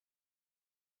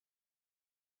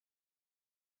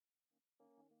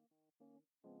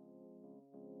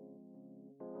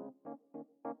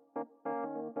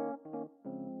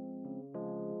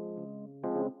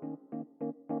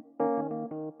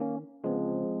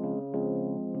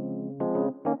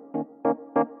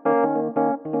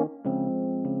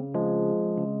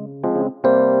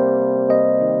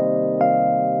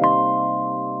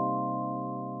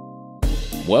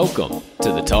Welcome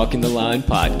to the Talking the Line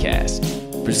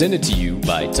podcast, presented to you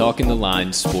by Talking the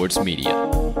Line Sports Media,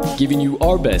 giving you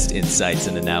our best insights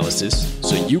and analysis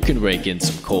so you can rake in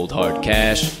some cold hard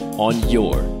cash on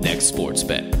your next sports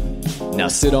bet. Now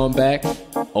sit on back,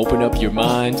 open up your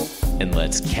mind, and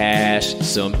let's cash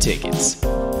some tickets.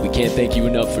 We can't thank you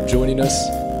enough for joining us.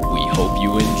 We hope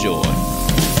you enjoy.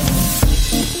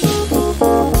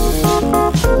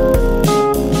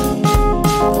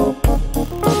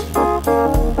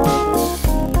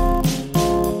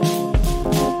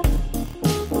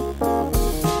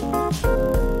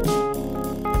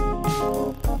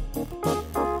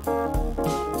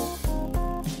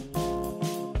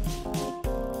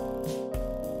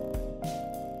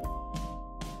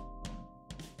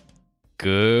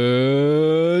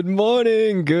 Good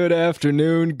morning, good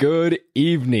afternoon, good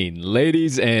evening,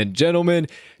 ladies and gentlemen,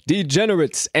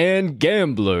 degenerates and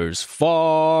gamblers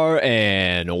far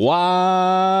and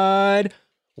wide.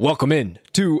 Welcome in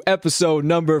to episode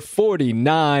number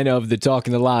 49 of the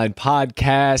Talking the Line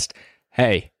podcast.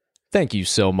 Hey, thank you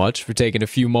so much for taking a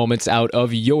few moments out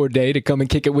of your day to come and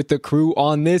kick it with the crew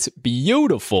on this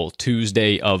beautiful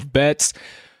Tuesday of bets.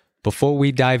 Before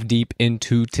we dive deep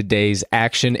into today's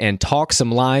action and talk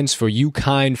some lines for you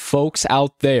kind folks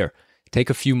out there, take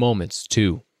a few moments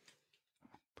to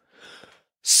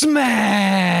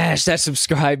smash that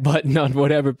subscribe button on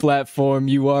whatever platform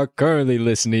you are currently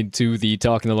listening to the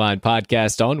Talking the Line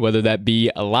podcast on, whether that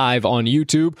be live on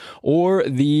YouTube or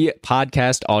the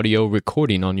podcast audio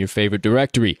recording on your favorite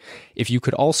directory. If you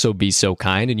could also be so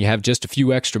kind and you have just a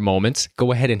few extra moments,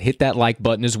 go ahead and hit that like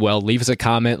button as well. Leave us a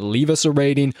comment, leave us a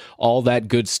rating, all that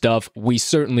good stuff. We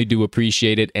certainly do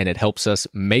appreciate it, and it helps us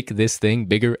make this thing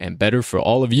bigger and better for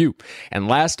all of you. And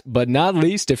last but not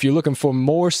least, if you're looking for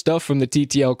more stuff from the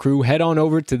TTL crew, head on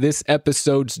over to this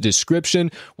episode's description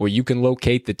where you can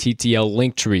locate the TTL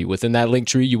link tree. Within that link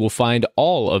tree, you will find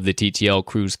all of the TTL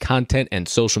crew's content and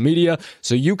social media,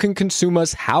 so you can consume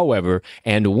us however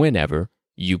and whenever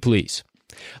you please.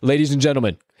 Ladies and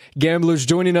gentlemen, gamblers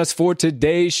joining us for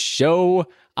today's show,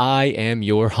 I am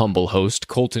your humble host,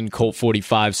 Colton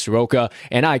Colt45 Soroka,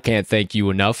 and I can't thank you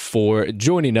enough for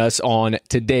joining us on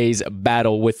today's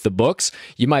battle with the books.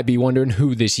 You might be wondering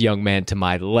who this young man to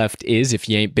my left is if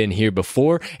you ain't been here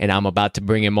before, and I'm about to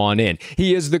bring him on in.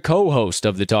 He is the co-host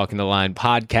of the Talking the Line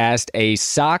podcast, a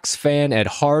Sox fan at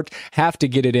heart. Have to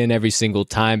get it in every single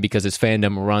time because his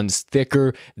fandom runs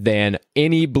thicker than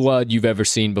any blood you've ever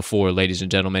seen before, ladies and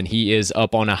gentlemen. He is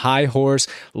up on a high horse,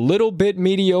 little bit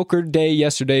mediocre day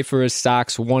yesterday for his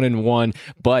Sox 1-1,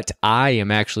 but I am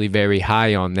actually very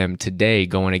high on them today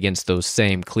going against those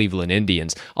same Cleveland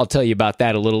Indians. I'll tell you about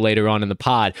that a little later on in the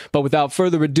pod, but without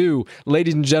further ado,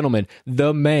 ladies and gentlemen,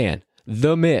 the man,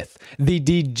 the myth, the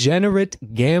degenerate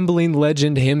gambling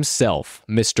legend himself,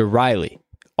 Mr. Riley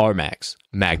Armax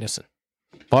Magnuson.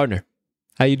 Partner,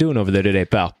 how you doing over there today,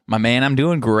 pal? My man, I'm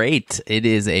doing great. It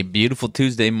is a beautiful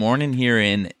Tuesday morning here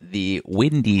in the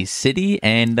Windy City,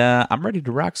 and I'm ready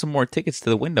to rock some more tickets to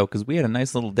the window because we had a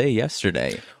nice little day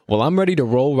yesterday. Well, I'm ready to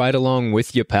roll right along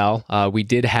with you, pal. We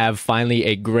did have finally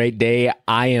a great day.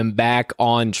 I am back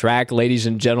on track, ladies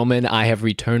and gentlemen. I have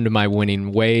returned to my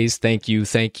winning ways. Thank you.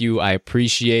 I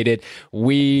appreciate it.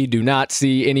 We do not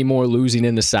see any more losing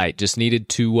in the sight. Just needed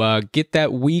to get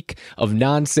that week of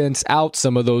nonsense out.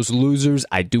 Some of those losers,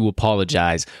 I do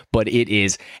apologize, but it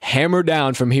is hammer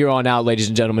down from here on out, ladies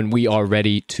and gentlemen. We are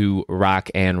ready to rock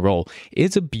and roll.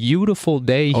 It's a beautiful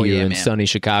day here in sunny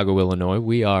Chicago, Illinois.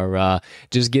 We are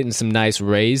just getting some nice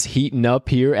rays, heating up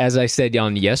here, as I said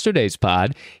on yesterday's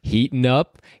pod, heating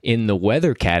up in the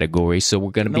weather category. So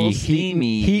we're going to be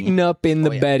heating up in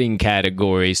the betting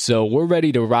category. So we're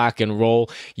ready to rock and roll.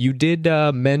 You did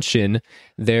mention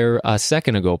there a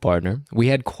second ago, partner. We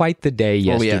had quite the day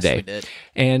yesterday. Oh, yes, we did.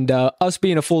 And us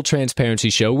being a full transparency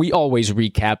show, we always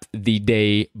recap the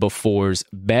day before's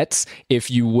bets,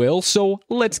 if you will. So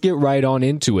let's get right on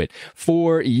into it.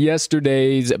 For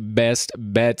yesterday's best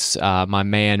bets, my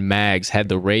man Mags had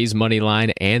the Rays money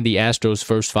line and the Astros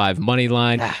first five money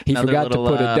line. He forgot to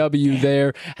put a W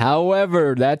there.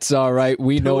 However, that's all right.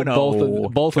 We know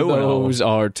both of those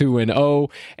are 2-0.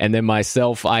 And then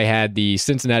myself, I had the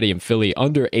Cincinnati and Philly under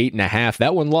under 8.5.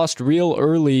 That one lost real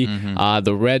early.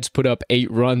 The Reds put up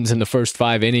 8 runs in the first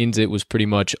 5 innings. It was pretty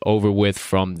much over with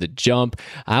from the jump.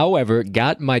 However,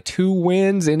 got my 2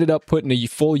 wins, ended up putting a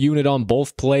full unit on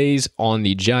both plays on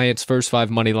the Giants first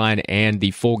 5 money line and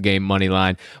the full game money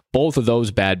line. Both of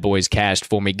those bad boys cashed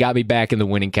for me, got me back in the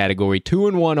winning category.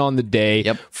 2-1 on the day,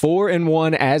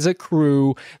 4-1 as a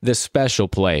crew. The special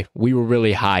play, we were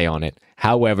really high on it.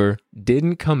 However,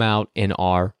 didn't come out in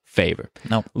our favor.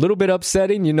 Nope. A little bit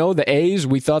upsetting. The A's,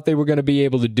 we thought they were going to be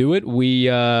able to do it. We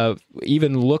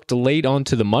even looked late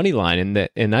onto the money line,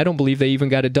 and I don't believe they even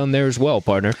got it done there as well,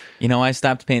 partner. I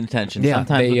stopped paying attention.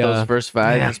 Sometimes with those first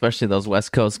 5, especially those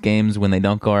West Coast games, when they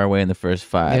don't go our way in the first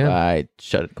 5, I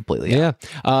shut it completely out.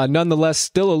 Nonetheless,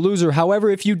 still a loser. However,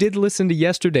 if you did listen to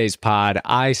yesterday's pod,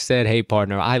 I said, hey,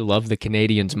 partner, I love the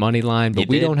Canadians money line, but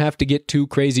we don't have to get too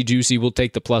crazy juicy. We'll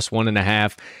take the plus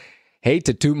 1.5. Hate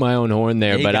to toot my own horn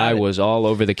there, but I was all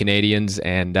over the Canadians.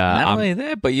 And not only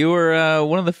that, but you were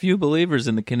one of the few believers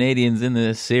in the Canadians in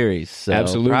this series. So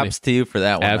absolutely. Props to you for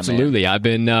that one. Absolutely. I've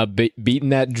been beating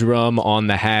that drum on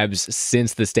the Habs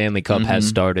since the Stanley Cup has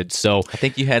started. So I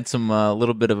think you had some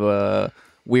little bit of a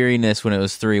weariness when it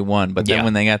was 3-1, but then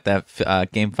when they got that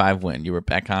Game 5 win, you were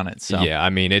back on it. So yeah, I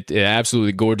mean, it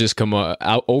absolutely gorgeous.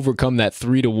 Overcome that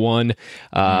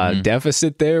 3-1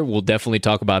 deficit there. We'll definitely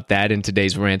talk about that in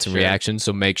today's rants and reactions.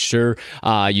 So make sure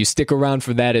you stick around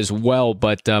for that as well.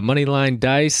 But Moneyline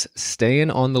Dice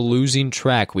staying on the losing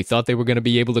track. We thought they were going to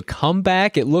be able to come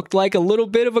back. It looked like a little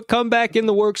bit of a comeback in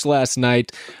the works last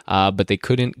night, but they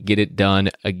couldn't get it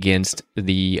done against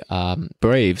the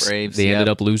Braves. They ended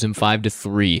up losing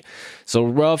 5-3. So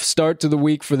rough start to the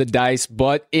week for the Dice,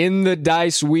 but in the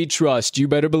Dice we trust. You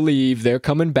better believe they're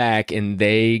coming back, and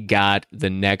they got the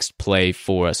next play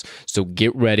for us. So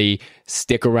get ready,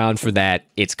 stick around for that.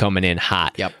 It's coming in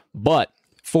hot. But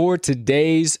for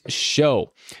today's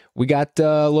show, we got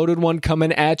a loaded one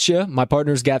coming at you. My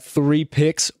partner's got 3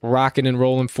 picks rocking and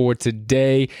rolling for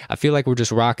today. I feel like we're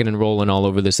just rocking and rolling all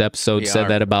over this episode. Said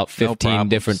that about 15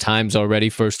 different times already,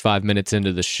 first 5 minutes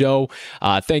into the show.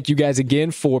 Thank you guys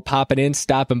again for popping in,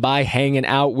 stopping by, hanging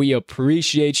out. We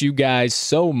appreciate you guys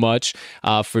so much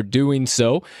for doing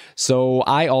so. So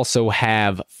I also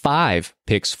have 5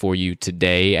 picks for you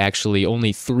today. Actually,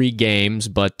 only 3 games,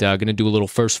 but going to do a little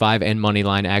first 5 and money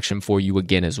line action for you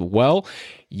again as well.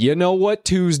 You know what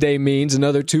Tuesday means.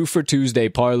 Another 2 for Tuesday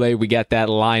parlay. We got that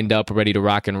lined up, ready to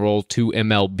rock and roll. 2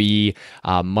 MLB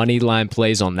money line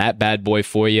plays on that bad boy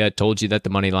for you. I told you that the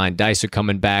money line dice are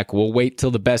coming back. We'll wait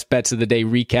till the best bets of the day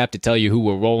recap to tell you who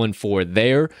we're rolling for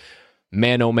there.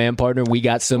 Man, oh man, partner, we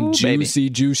got some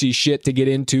juicy shit to get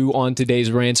into on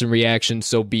today's rants and reactions,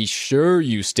 so be sure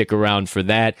you stick around for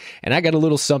that. And I got a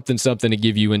little something to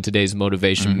give you in today's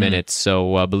motivation minutes,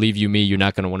 so believe you me, you're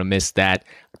not going to want to miss that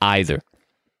either.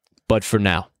 But for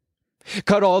now,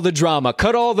 cut all the drama,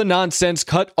 cut all the nonsense,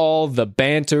 cut all the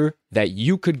banter that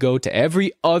you could go to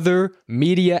every other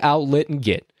media outlet and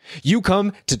get. You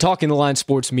come to Talking the Line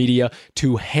Sports Media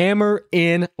to hammer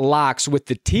in locks with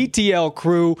the TTL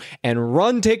crew and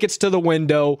run tickets to the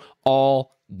window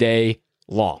all day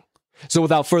long. So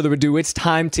without further ado, it's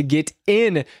time to get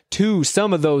into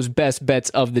some of those best bets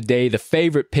of the day, the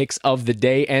favorite picks of the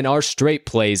day, and our straight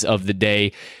plays of the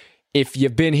day. If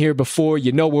you've been here before,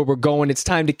 you know where we're going. It's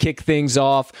time to kick things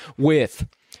off with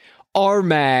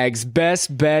R-Mag's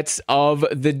best bets of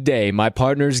the day. My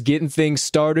partner's getting things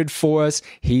started for us.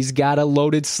 He's got a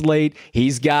loaded slate.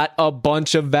 He's got a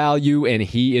bunch of value, and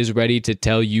he is ready to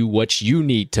tell you what you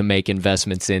need to make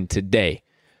investments in today.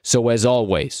 So as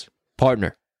always,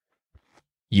 partner,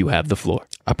 you have the floor.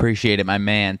 Appreciate it, my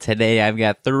man. Today I've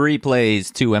got 3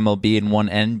 plays, 2 MLB and 1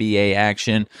 NBA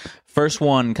action. First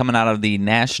one coming out of the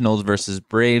Nationals versus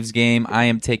Braves game. I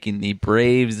am taking the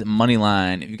Braves money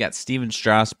line. You've got Steven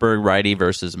Strasburg, righty,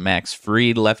 versus Max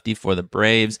Fried, lefty for the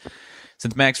Braves.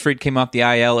 Since Max Fried came off the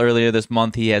IL earlier this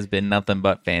month, he has been nothing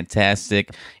but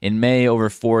fantastic. In May,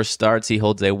 over 4 starts, he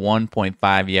holds a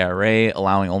 1.5 ERA,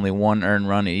 allowing only 1 earned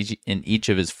run in each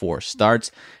of his 4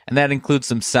 starts, and that includes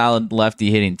some solid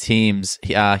lefty-hitting teams.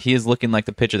 He is looking like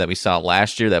the pitcher that we saw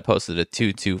last year that posted a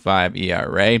 2.25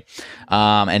 ERA.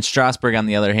 And Strasburg, on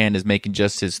the other hand, is making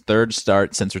just his 3rd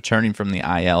start since returning from the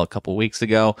IL a couple weeks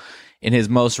ago. In his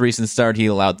most recent start, he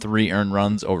allowed 3 earned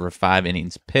runs over 5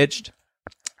 innings pitched.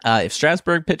 If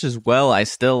Strasburg pitches well, I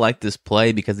still like this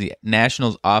play because the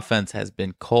Nationals offense has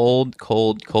been cold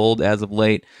as of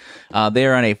late. They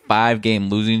are on a 5-game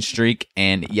losing streak,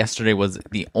 and yesterday was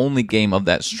the only game of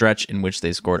that stretch in which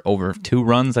they scored over 2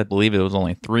 runs. I believe it was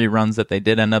only 3 runs that they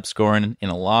did end up scoring in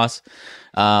a loss.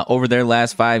 Over their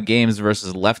last 5 games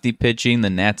versus lefty pitching, the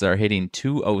Nats are hitting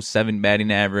 .207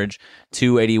 batting average,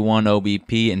 .281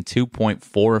 OBP, and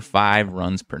 2.45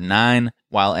 runs per 9.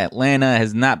 While Atlanta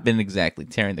has not been exactly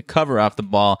tearing the cover off the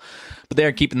ball, but they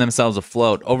are keeping themselves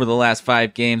afloat. Over the last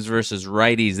 5 games versus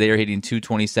righties, they are hitting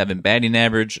 .227 batting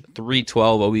average,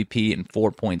 .312 OBP, and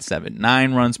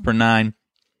 4.79 runs per 9.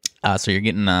 So you're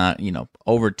getting,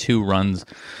 over 2 runs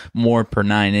more per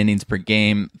 9 innings per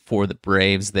game for the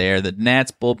Braves there. The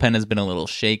Nats bullpen has been a little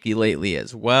shaky lately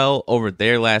as well. Over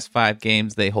their last 5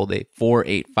 games, they hold a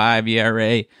 4.85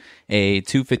 ERA, a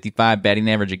 .255 batting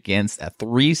average against, a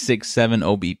 .367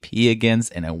 OBP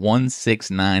against, and a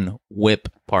 .169 WHIP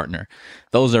partner.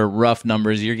 Those are rough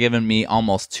numbers. You're giving me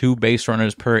almost 2 base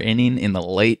runners per inning in the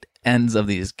late ends of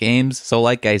these games. So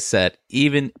like I said,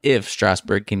 even if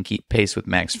Strasburg can keep pace with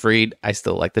Max Fried, I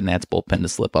still like the Nats bullpen to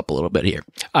slip up a little bit here.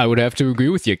 I would have to agree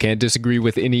with you. Can't disagree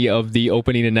with any of the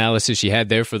opening analysis you had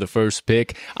there for the first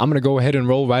pick. I'm going to go ahead and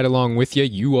roll right along with you.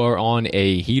 You are on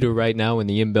a heater right now in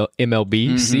the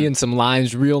MLB, seeing some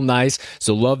lines real nice.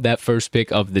 So love that first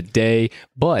pick of the day,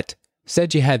 but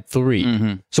said you had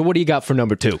 3. So what do you got for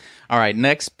number 2? All right,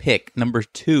 next pick, number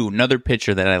 2, another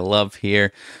pitcher that I love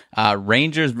here.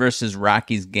 Rangers versus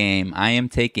Rockies game. I am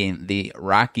taking the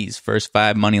Rockies first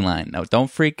 5 money line. Now, don't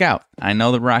freak out. I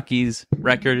know the Rockies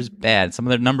record is bad. Some of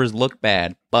their numbers look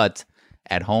bad, but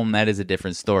at home, that is a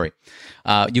different story.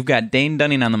 You've got Dane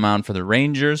Dunning on the mound for the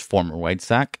Rangers, former White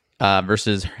Sox.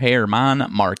 Versus German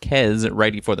Marquez,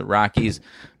 righty for the Rockies.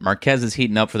 Marquez is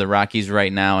heating up for the Rockies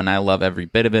right now, and I love every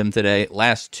bit of him today.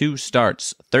 Last 2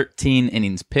 starts, 13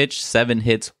 innings pitched, 7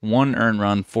 hits, 1 earned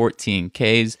run, 14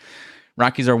 Ks.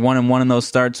 Rockies are 1-1 in those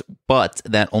starts, but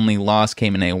that only loss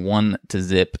came in a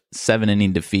 1-0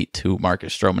 7-inning defeat to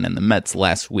Marcus Stroman and the Mets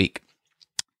last week.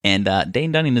 And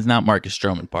Dane Dunning is not Marcus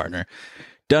Stroman, partner.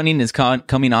 Dunning is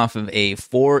coming off of a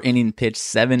 4-inning pitch,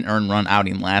 7 earned run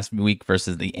outing last week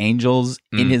versus the Angels.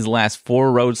 In his last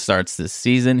 4 road starts this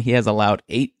season, he has allowed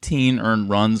 18 earned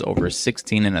runs over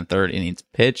 16 1/3 innings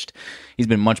pitched. He's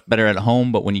been much better at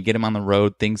home, but when you get him on the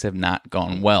road, things have not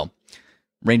gone well.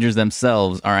 Rangers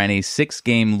themselves are on a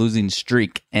 6-game losing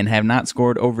streak and have not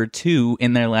scored over 2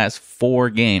 in their last 4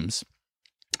 games.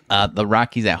 The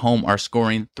Rockies at home are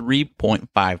scoring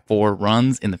 3.54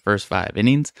 runs in the first 5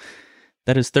 innings.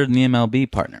 That is 3rd in the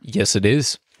MLB, partner. Yes, it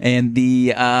is. And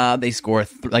they score,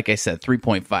 like I said,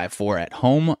 3.54 at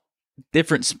home.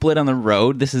 Different split on the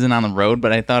road. This isn't on the road,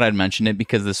 but I thought I'd mention it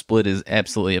because the split is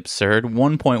absolutely absurd.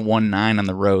 1.19 on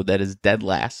the road. That is dead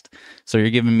last. So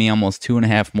you're giving me almost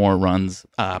 2.5 more runs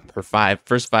per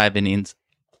first 5 innings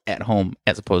at home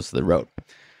as opposed to the road.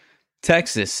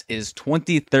 Texas is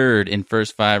 23rd in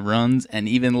first 5 runs and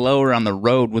even lower on the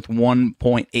road with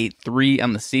 1.83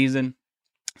 on the season.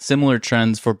 Similar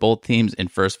trends for both teams in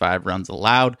first 5 runs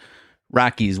allowed.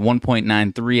 Rockies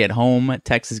 1.93 at home.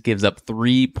 Texas gives up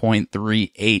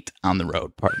 3.38 on the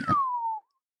road, partner.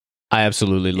 I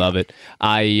absolutely love it.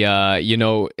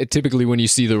 Typically when you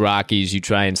see the Rockies, you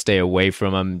try and stay away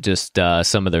from them. Just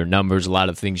some of their numbers, a lot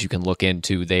of things you can look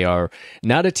into. They are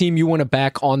not a team you want to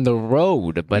back on the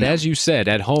road, but as you said,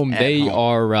 at home, they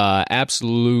are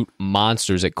absolute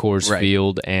monsters at Coors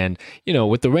Field. And,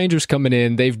 with the Rangers coming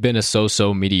in, they've been a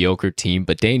so-so mediocre team,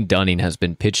 but Dane Dunning has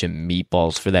been pitching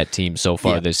meatballs for that team so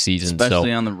far this season.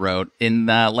 Especially on the road. And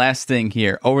last thing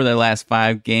here, over their last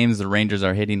 5 games, the Rangers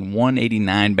are hitting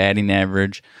 189 batting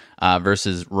average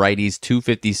versus righties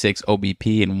 256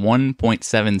 OBP and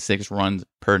 1.76 runs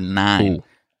per 9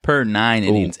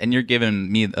 innings. And you're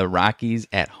giving me the Rockies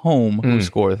at home who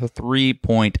score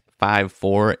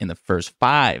 3.54 in the first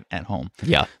 5 at home.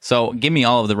 Yeah. So give me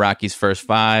all of the Rockies' first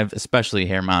 5, especially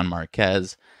German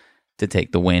Marquez, to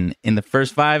take the win in the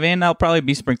first 5, and I'll probably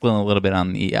be sprinkling a little bit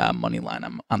on the money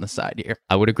line on the side here.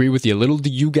 I would agree with you. Little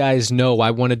do you guys know, I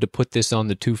wanted to put this on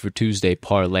the 2 for Tuesday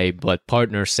parlay, but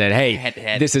partner said,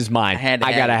 hey, this is mine.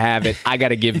 I got to have it. I got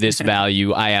to give this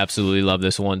value. I absolutely love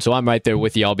this one. So I'm right there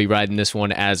with you. I'll be riding this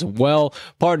one as well.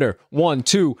 Partner, 1,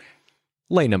 2,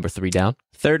 lay number 3 down.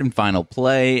 Third and final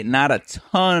play. Not a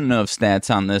ton of stats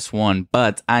on this one,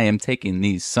 but I am taking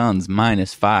these Suns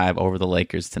 -5 over the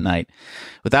Lakers tonight.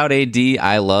 Without AD,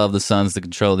 I love the Suns to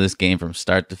control this game from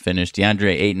start to finish.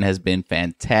 DeAndre Ayton has been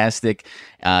fantastic,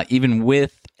 even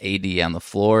with AD on the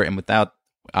floor, and without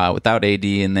Without AD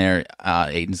in there,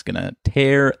 Ayton's going to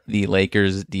tear the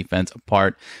Lakers defense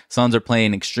apart. Suns are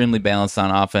playing extremely balanced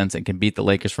on offense and can beat the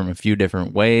Lakers from a few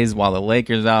different ways, while the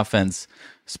Lakers offense,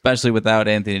 especially without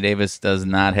Anthony Davis, does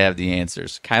not have the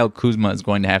answers. Kyle Kuzma is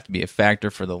going to have to be a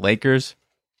factor for the Lakers,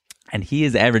 and he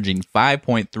is averaging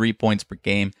 5.3 points per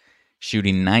game,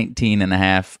 shooting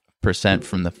 19.5%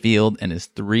 from the field, and is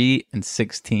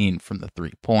 3-16 from the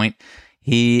 3-point.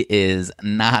 He is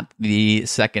not the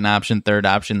second option, third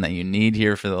option that you need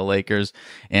here for the Lakers,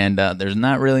 and there's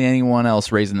not really anyone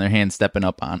else raising their hand, stepping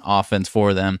up on offense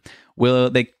for them.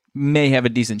 They may have a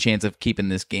decent chance of keeping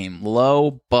this game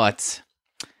low, but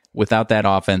without that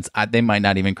offense, they might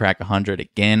not even crack 100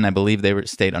 again. I believe they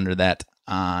stayed under that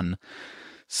on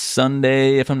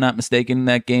Sunday, if I'm not mistaken.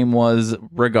 That game was.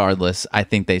 Regardless, I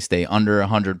think they stay under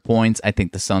 100 points. I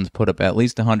think the Suns put up at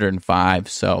least 105,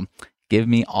 so give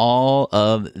me all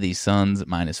of the Suns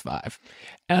 -5.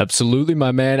 Absolutely,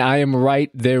 my man. I am right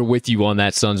there with you on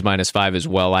that Suns -5 as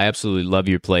well. I absolutely love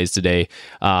your plays today.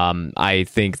 I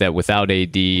think that without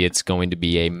AD, it's going to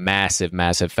be a massive,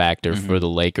 massive factor for the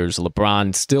Lakers.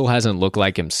 LeBron still hasn't looked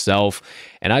like himself,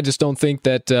 and I just don't think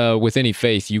that with any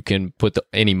faith you can put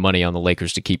any money on the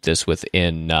Lakers to keep this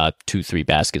within 2-3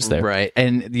 baskets there. Right,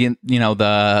 and the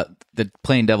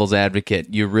playing devil's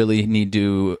advocate, you really need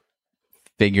to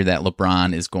figure that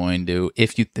LeBron is going to,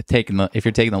 if you're taking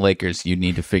the Lakers, you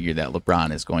need to figure that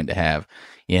LeBron is going to have,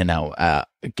 a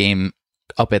game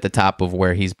up at the top of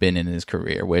where he's been in his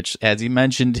career, which, as you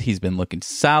mentioned, he's been looking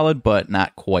solid, but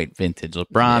not quite vintage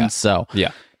LeBron. Yeah. So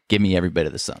yeah. Give me every bit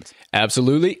of the Suns.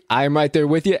 Absolutely. I am right there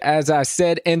with you, as I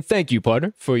said, and thank you,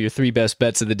 partner, for your 3 best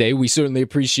bets of the day. We certainly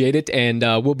appreciate it, and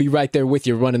we'll be right there with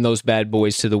you running those bad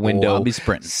boys to the window I'll be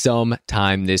sprinting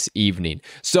sometime this evening.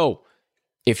 So,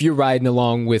 if you're riding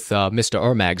along with Mr.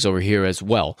 Ermags over here as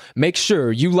well, make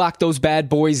sure you lock those bad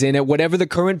boys in at whatever the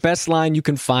current best line you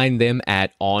can find them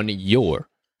at on your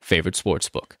favorite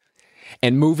sportsbook.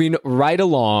 And moving right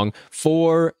along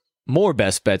for more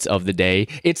best bets of the day,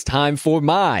 it's time for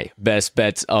my best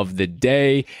bets of the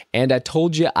day. And I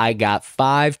told you I got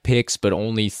 5 picks, but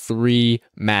only 3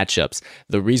 matchups.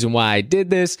 The reason why I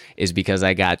did this is because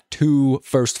I got 2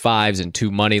 first fives and 2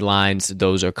 money lines.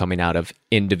 Those are coming out of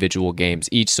individual games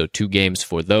each, so 2 games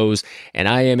for those. And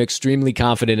I am extremely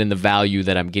confident in the value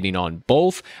that I'm getting on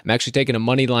both. I'm actually taking a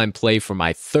money line play for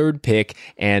my 3rd pick,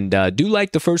 and do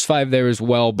like the first 5 there as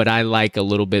well, but I like a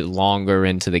little bit longer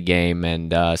into the game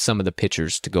and some of the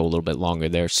pitchers to go a little bit longer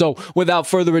there. So without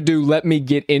further ado, let me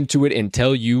get into it and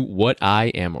tell you what I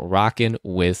am rocking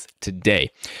with today.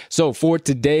 So for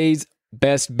today's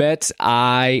best bets,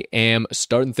 I am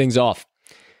starting things off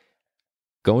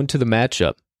going to the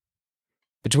matchup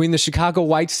between the Chicago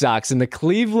White Sox and the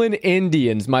Cleveland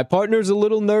Indians. My partner's a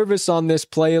little nervous on this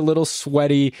play, a little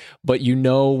sweaty, but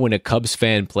when a Cubs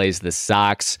fan plays the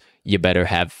Sox, you better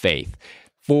have faith.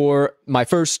 For my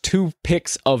first 2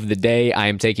 picks of the day, I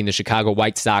am taking the Chicago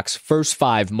White Sox first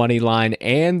 5 money line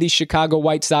and the Chicago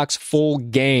White Sox full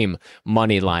game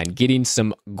money line, getting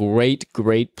some great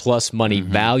plus money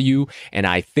value. And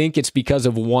I think it's because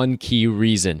of one key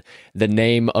reason: the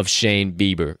name of Shane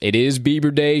Bieber. It is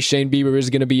Bieber Day. Shane Bieber is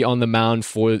going to be on the mound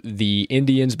for the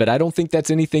Indians, but I don't think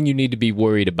that's anything you need to be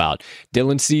worried about.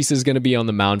 Dylan Cease is going to be on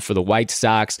the mound for the White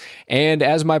Sox. And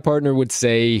as my partner would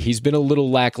say, he's been a little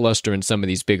lackluster in some of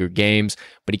these bigger games,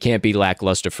 but he can't be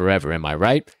lackluster forever. Am I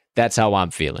right? That's how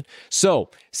I'm feeling. So,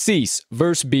 Cease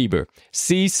versus Bieber.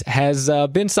 Cease has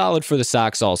been solid for the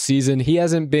Sox all season. He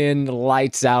hasn't been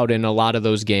lights out in a lot of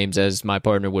those games, as my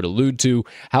partner would allude to.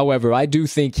 However, I do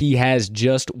think he has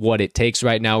just what it takes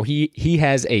right now. He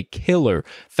has a killer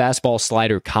fastball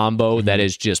slider combo that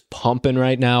is just pumping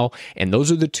right now, and those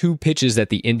are the 2 pitches that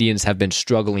the Indians have been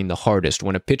struggling the hardest.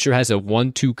 When a pitcher has a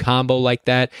 1-2 combo like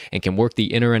that and can work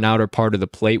the inner and outer part of the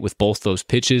plate with both those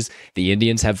pitches, the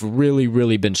Indians have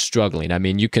really been struggling. I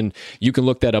mean, you can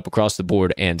look that up across the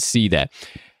board and see that.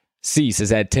 Cease has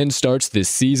had 10 starts this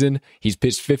season. He's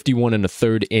pitched 51 in the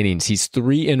 3rd innings. He's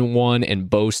 3-1 and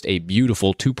boasts a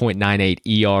beautiful 2.98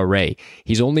 ERA.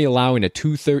 He's only allowing a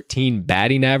 213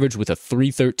 batting average with a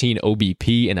 313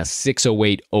 OBP and a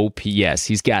 608 OPS.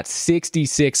 He's got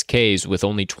 66 Ks with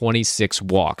only 26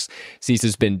 walks. Cease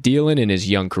has been dealing in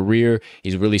his young career.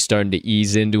 He's really starting to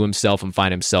ease into himself and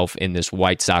find himself in this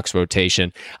White Sox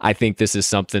rotation. I think this is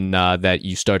something that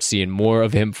you start seeing more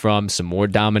of him from, some more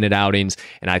dominant outings,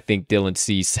 and I think think Dylan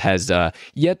Cease has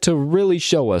yet to really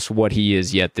show us what he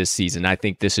is yet this season. I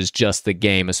think this is just the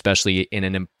game, especially in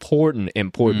an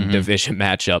important division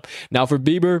matchup. Now for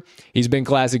Bieber, he's been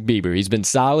classic Bieber. He's been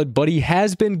solid, but he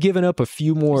has been giving up a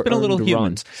few more earned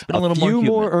runs. A few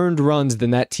more earned runs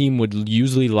than that team would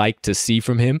usually like to see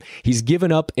from him. He's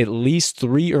given up at least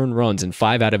 3 earned runs in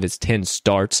 5 out of his 10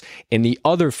 starts. In the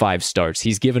other 5 starts,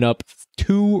 he's given up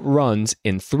 2 runs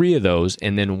in 3 of those,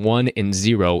 and then 1 and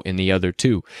 0 in the other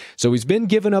 2. So he's been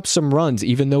giving up some runs,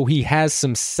 even though he has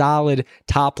some solid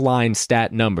top-line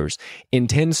stat numbers. In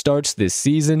 10 starts this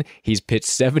season, he's pitched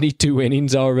 72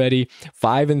 innings already,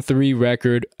 5-3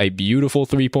 record, a beautiful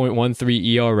 3.13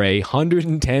 ERA,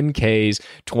 110 Ks,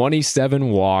 27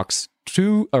 walks,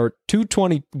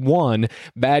 221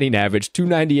 batting average,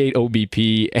 298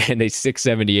 OBP, and a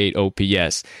 678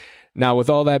 OPS. Now, with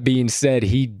all that being said,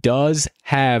 he does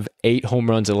have 8 home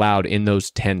runs allowed in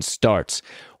those 10 starts.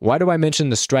 Why do I mention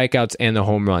the strikeouts and the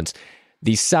home runs?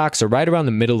 The Sox are right around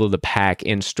the middle of the pack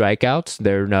in strikeouts.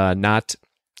 They're not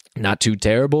too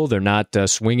terrible. They're not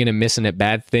swinging and missing at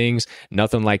bad things,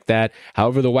 nothing like that.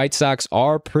 However, the White Sox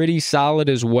are pretty solid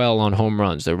as well on home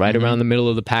runs. They're right around the middle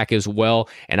of the pack as well,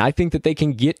 and I think that they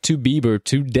can get to Bieber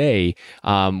today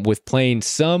with playing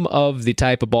some of the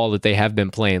type of ball that they have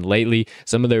been playing lately.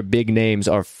 Some of their big names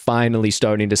are finally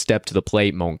starting to step to the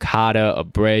plate. Moncada,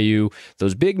 Abreu,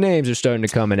 those big names are starting to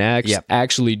come and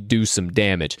actually do some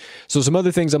damage. So some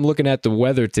other things I'm looking at the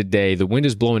weather today. The wind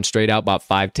is blowing straight out about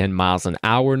 5-10 miles an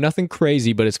hour. Nothing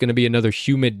crazy, but it's going to be another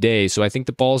humid day. So I think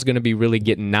the ball's going to be really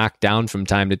getting knocked down from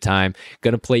time to time.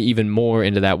 Going to play even more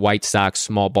into that White Sox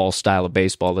small ball style of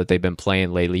baseball that they've been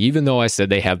playing lately, even though I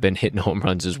said they have been hitting home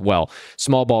runs as well.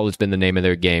 Small ball has been the name of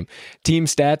their game. Team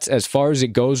stats, as far as it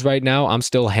goes right now, I'm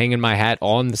still hanging my hat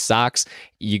on the Sox.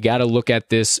 You got to look at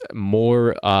this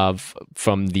more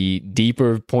from the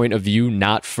deeper point of view,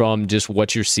 not from just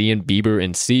what you're seeing Bieber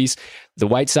and Cease. The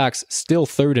White Sox still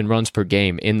 3rd in runs per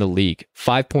game in the league,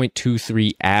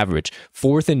 5.23 average,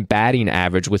 4th in batting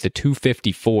average with a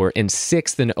 254, and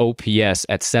 6th in OPS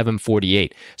at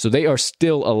 748. So they are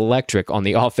still electric on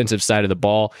the offensive side of the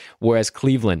ball, whereas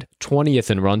Cleveland,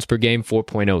 20th in runs per game,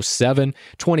 4.07,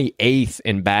 28th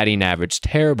in batting average,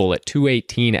 terrible at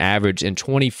 218 average, and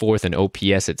 24th in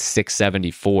OPS at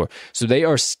 674. So they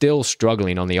are still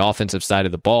struggling on the offensive side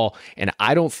of the ball, and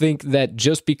I don't think that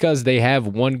just because they have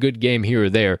one good game here or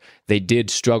there, they did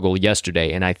struggle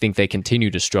yesterday, and I think they continue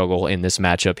to struggle in this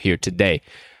matchup here today.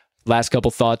 Last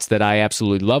couple thoughts that I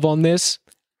absolutely love on this.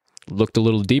 Looked a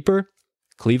little deeper.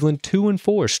 Cleveland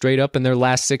 2-4 straight up in their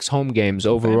last 6 home games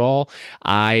overall.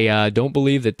 I don't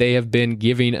believe that they have been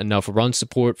giving enough run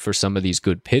support for some of these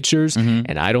good pitchers,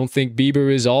 and I don't think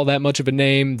Bieber is all that much of a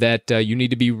name that you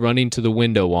need to be running to the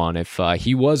window on. If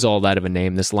he was all that of a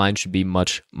name, this line should be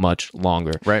much, much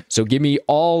longer. Right. So give me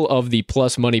all of the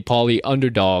plus money Pauly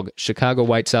underdog, Chicago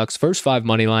White Sox, first 5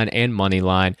 money line and money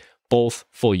line, both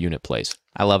full unit plays.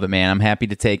 I love it, man. I'm happy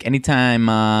to take anytime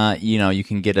you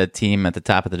can get a team at the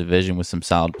top of the division with some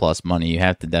solid plus money. You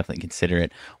have to definitely consider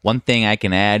it. One thing I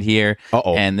can add here,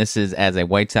 and this is as a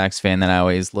White Sox fan that I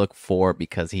always look for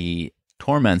because he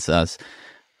torments us.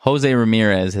 Jose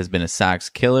Ramirez has been a Sox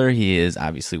killer. He is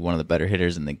obviously one of the better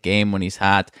hitters in the game when he's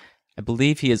hot. I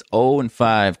believe he is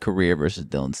 0-5 career versus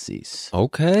Dylan Cease.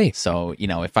 Okay. So,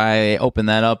 if I open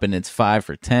that up and it's 5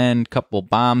 for 10, couple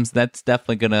bombs, that's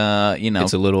definitely going to,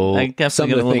 it's a little,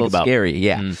 something a little about. Scary.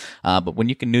 Yeah. But when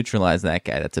you can neutralize that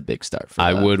guy, that's a big start.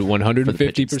 I would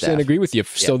 150% agree with you.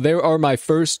 So there are my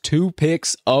first 2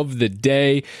 picks of the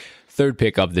day. Third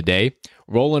pick of the day.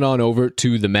 Rolling on over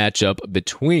to the matchup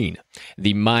between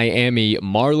the Miami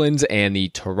Marlins and the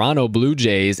Toronto Blue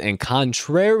Jays. And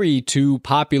contrary to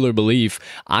popular belief,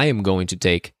 I am going to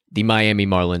take the Miami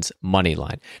Marlins money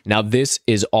line. Now, this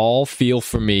is all feel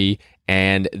for me,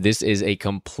 and this is a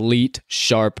complete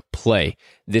sharp play.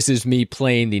 This is me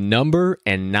playing the number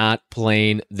and not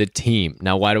playing the team.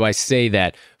 Now, why do I say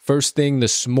that? First thing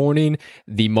this morning,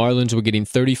 the Marlins were getting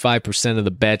 35% of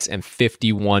the bets and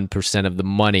 51% of the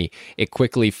money. It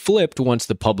quickly flipped once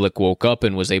the public woke up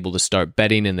and was able to start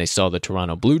betting, and they saw the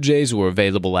Toronto Blue Jays were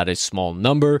available at a small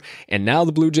number. And now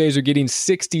the Blue Jays are getting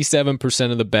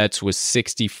 67% of the bets with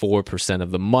 64% of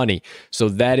the money. So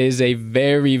that is a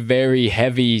very, very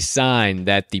heavy sign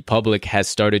that the public has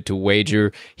started to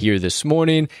wager here this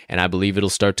morning. And I believe it'll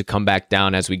start to come back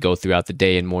down as we go throughout the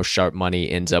day and more sharp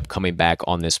money ends up coming back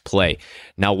on this play.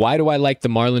 Now, why do I like the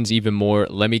Marlins even more?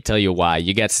 Let me tell you why.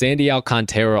 You got Sandy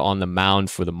Alcantara on the mound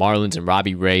for the Marlins and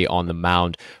Robbie Ray on the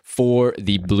mound for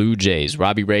the Blue Jays.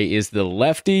 Robbie Ray is the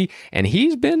lefty, and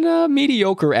he's been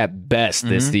mediocre at best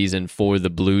this season for the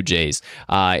Blue Jays.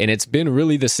 And it's been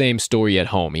really the same story at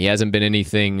home. He hasn't been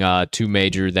anything too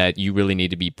major that you really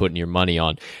need to be putting your money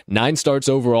on. 9 starts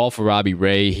overall for Robbie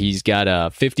Ray. He's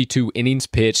got 52 innings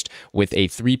pitched with a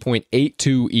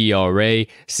 3.82 ERA,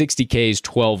 60 Ks,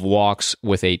 12 walks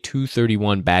with a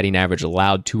 231 batting average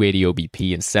allowed, 280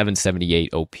 OBP, and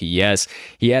 778 OPS.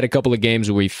 He had a couple of games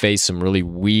where he faced some really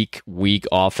weak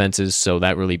offenses, so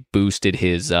that really boosted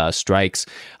his strikes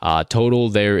total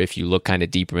there if you look kind of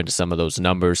deeper into some of those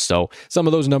numbers. So some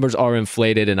of those numbers are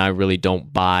inflated, and I really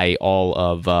don't buy all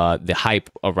of the hype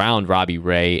around Robbie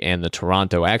Ray and the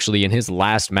Toronto. Actually, in his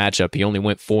last matchup, he only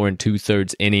went 4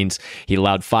 2/3 innings. He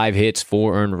allowed 5 hits,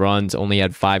 4 earned runs, only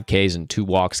had 5 Ks and 2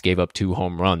 walks, gave up 2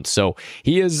 home runs. So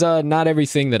he is not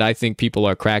everything that I think people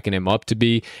are cracking him up to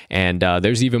be, and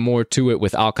there's even more to it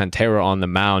with Alcantara on the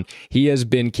mound. He has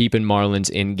been keeping Marlins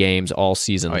in games all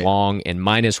season long, and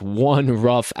minus 1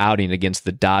 rough outing against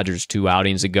the Dodgers 2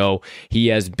 outings ago, he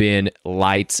has been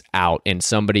lights out, and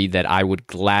somebody that I would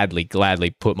gladly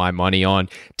put my money on.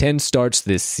 10 starts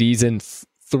this season,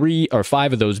 3 or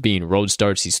 5 of those being road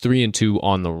starts. He's 3-2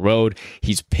 on the road.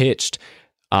 He's pitched.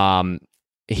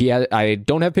 I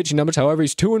don't have pitching numbers. However,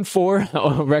 he's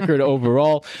 2-4 record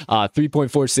overall,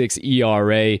 3.46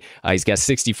 ERA. He's got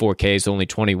 64 Ks, only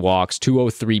 20 walks,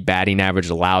 203 batting average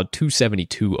allowed,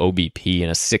 272 OBP,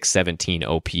 and a 617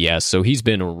 OPS. So he's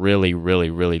been really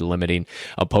limiting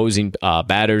opposing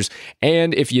batters.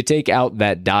 And if you take out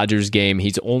that Dodgers game,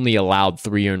 he's only allowed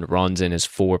 3 earned runs in his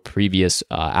 4 previous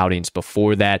outings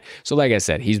before that. So like I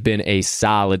said, he's been a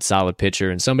solid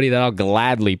pitcher and somebody that I'll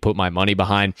gladly put my money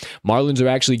behind. Marlins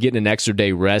are actually getting an extra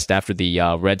day rest after the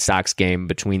Red Sox game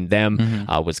between them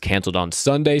was canceled on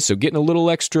Sunday. So getting a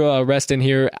little extra rest in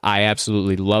here, I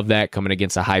absolutely love that, coming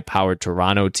against a high-powered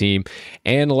Toronto team.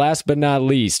 And last but not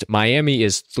least, Miami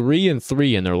is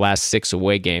 3-3 in their last 6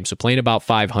 away games, so playing about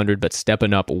 500, but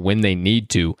stepping up when they need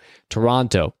to.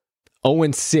 Toronto,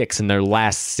 0-6 in their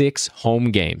last 6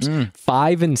 home games,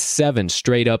 5-7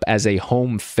 straight up as a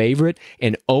home favorite,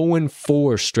 and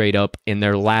 0-4 straight up in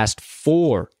their last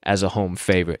 4 as a home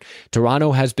favorite.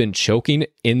 Toronto has been choking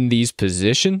in these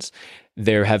positions.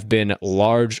 There have been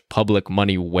large public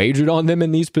money wagered on them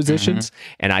in these positions,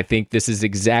 and I think this is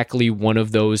exactly one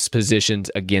of those positions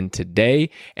again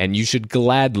today, and you should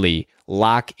gladly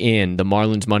lock in the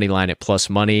Marlins money line at plus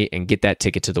money and get that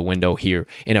ticket to the window here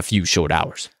in a few short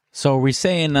hours. So we're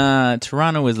saying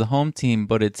Toronto is the home team,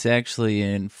 but it's actually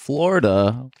in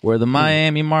Florida where the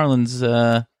Miami Marlins...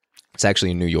 It's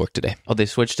actually in New York today. Oh, they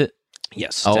switched it?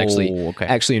 Yes, it's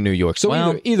actually in New York.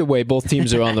 So either way, both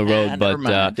teams are on the road,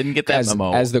 but didn't get that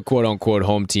memo. As the quote unquote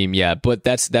home team, yeah. But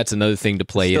that's another thing to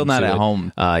play. Still into not at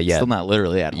home. Yeah, still not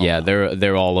literally at home. Yeah,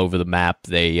 they're all over the map.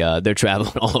 They're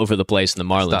traveling all over the place, and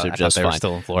the Marlins are just fine,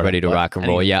 still in Florida, ready to rock and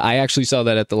roll. Yeah, I actually saw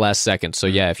that at the last second. So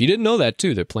yeah, if you didn't know that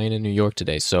too, they're playing in New York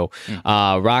today. So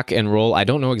rock and roll. I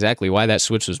don't know exactly why that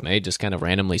switch was made. Just kind of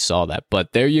randomly saw that.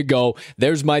 But there you go.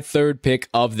 There's my third pick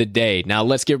of the day. Now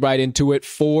let's get right into it.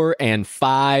 4 and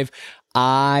 5.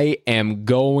 I am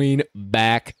going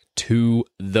back to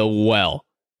the well.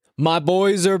 My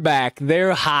boys are back.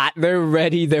 They're hot. They're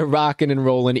ready. They're rocking and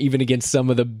rolling, even against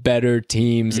some of the better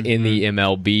teams in the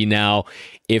MLB now.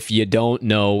 If you don't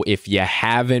know, if you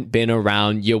haven't been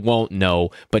around, you won't know,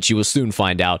 but you will soon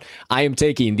find out. I am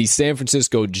taking the San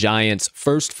Francisco Giants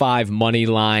first 5 money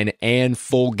line and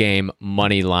full game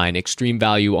money line. Extreme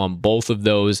value on both of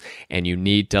those, and you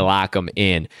need to lock them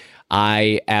in.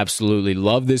 I absolutely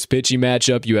love this pitching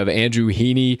matchup. You have Andrew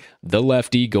Heaney, the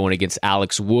lefty, going against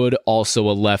Alex Wood, also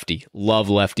a lefty. Love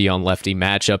lefty on lefty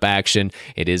matchup action.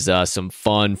 It is some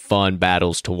fun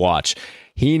battles to watch.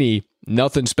 Heaney,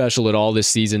 nothing special at all this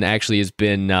season. Actually has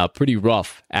been pretty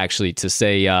rough, actually, to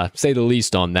say the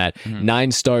least on that.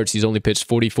 9 starts. He's only pitched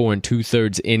 44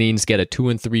 2/3 innings, got a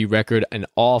 2-3 record, an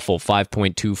awful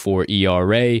 5.24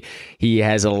 ERA. He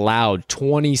has allowed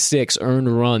 26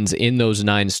 earned runs in those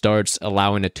 9 starts,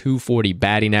 allowing a 240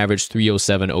 batting average,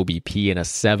 307 OBP, and a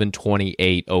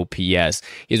 728 OPS.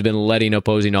 He's been letting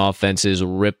opposing offenses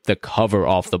rip the cover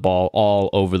off the ball all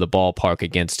over the ballpark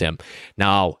against him.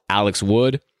 Now, Alex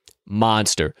Wood,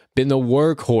 monster. Been the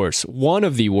workhorse, one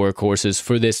of the workhorses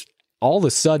for this all of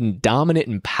a sudden dominant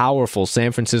and powerful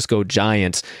San Francisco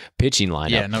Giants pitching lineup.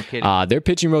 Yeah, no kidding. Their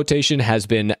pitching rotation has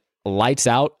been lights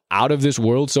out of this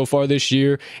world so far this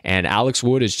year, and Alex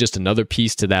Wood is just another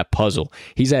piece to that puzzle.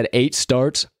 He's had 8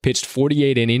 starts, pitched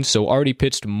 48 innings, so already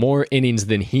pitched more innings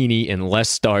than Heaney in less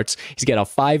starts. He's got a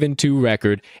 5-2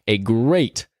 record, a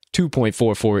great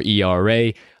 2.44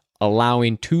 ERA,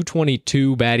 allowing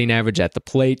 222 batting average at the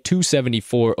plate,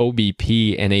 274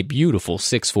 OBP, and a beautiful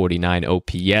 649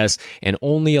 OPS, and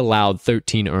only allowed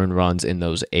 13 earned runs in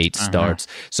those 8 starts.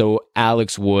 So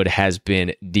Alex Wood has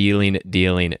been dealing.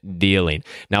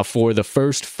 Now, for the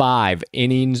first 5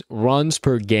 innings, runs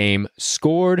per game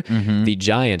scored, the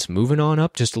Giants moving on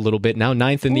up just a little bit. Now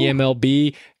 9th in the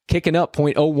MLB. Kicking up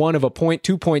 0.01 of a point,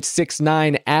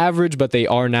 2.69 average, but they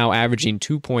are now averaging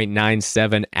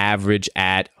 2.97 average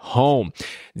at home.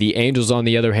 The Angels, on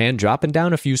the other hand, dropping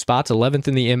down a few spots, 11th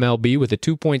in the MLB with a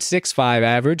 2.65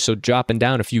 average, so dropping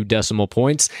down a few decimal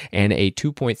points, and a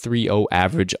 2.30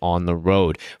 average on the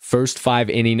road. First 5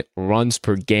 inning runs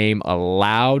per game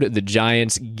allowed. The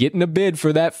Giants getting a bid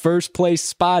for that first place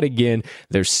spot again.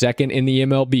 They're second in the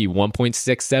MLB,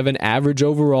 1.67 average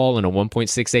overall and a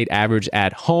 1.68 average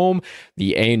at home.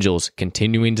 The Angels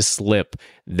continuing to slip.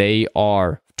 They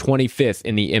are 25th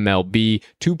in the MLB,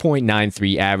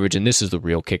 2.93 average, and this is the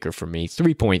real kicker for me,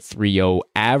 3.30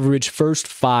 average, first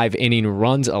 5 inning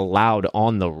runs allowed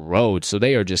on the road. So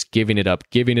they are just giving it up.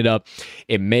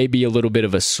 It may be a little bit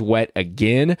of a sweat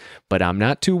again, but I'm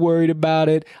not too worried about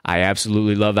it. I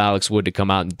absolutely love Alex Wood to come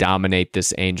out and dominate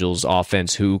this Angels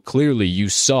offense, who clearly you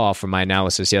saw from my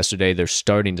analysis yesterday, they're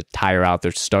starting to tire out.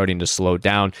 They're starting to slow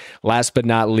down. Last but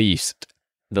not least,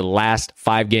 the last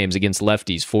 5 games against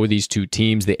lefties for these two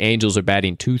teams, the Angels are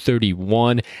batting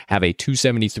 .231, have a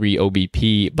 .273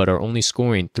 OBP, but are only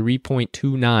scoring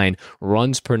 3.29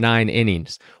 runs per 9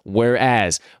 innings.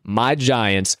 Whereas my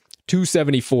Giants,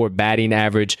 .274 batting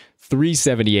average,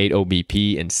 .378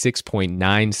 OBP, and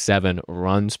 6.97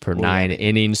 runs per 9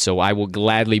 innings. So I will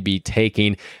gladly be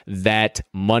taking that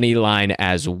money line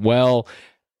as well.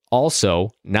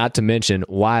 Also, not to mention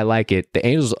why I like it, the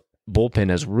Angels bullpen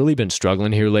has really been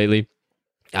struggling here lately.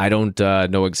 I don't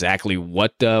know exactly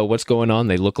what's going on.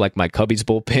 They look like my Cubbies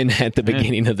bullpen at the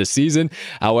beginning of the season.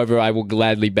 However, I will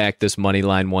gladly back this money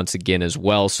line once again as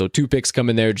well. So 2 picks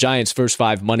coming there. Giants first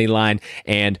 5 money line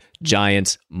and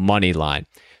Giants money line.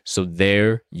 So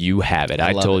there you have it.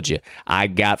 I told you. I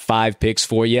got 5 picks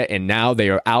for you, and now they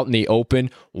are out in the open,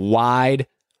 wide,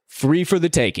 free for the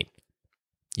taking.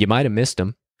 You might have missed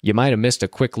them. You might have missed a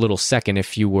quick little second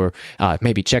if you were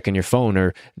maybe checking your phone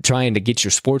or trying to get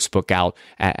your sports book out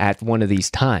at one of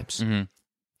these times.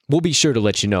 We'll be sure to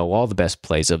let you know all the best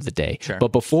plays of the day. Sure.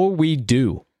 But before we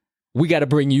do, we got to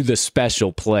bring you the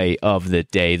special play of the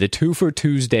day, the 2 for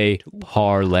Tuesday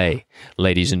parlay,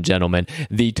 ladies and gentlemen.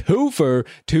 The 2 for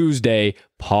Tuesday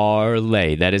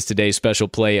parlay. That is today's special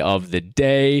play of the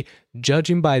day.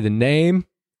 Judging by the name,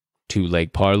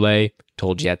 2-leg parlay.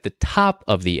 Told you at the top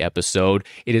of the episode,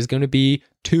 it is going to be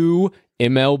 2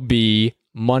 MLB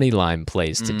money line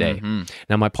plays today.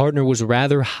 Now, my partner was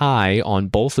rather high on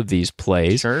both of these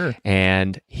plays,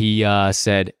 and he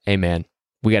said, hey, man,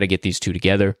 we got to get these 2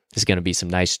 together. There's going to be some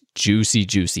nice,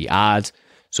 juicy odds,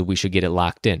 so we should get it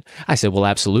locked in. I said, well,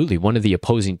 absolutely. One of the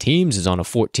opposing teams is on a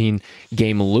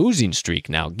 14-game losing streak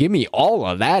now. Give me all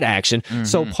of that action.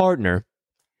 So, partner,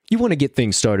 you want to get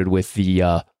things started with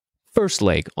the first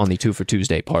leg on the 2 for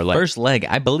Tuesday parlay. First leg.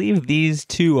 I believe these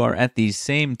 2 are at the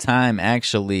same time,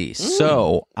 actually.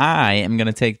 So I am going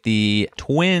to take the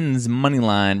Twins money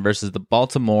line versus the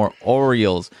Baltimore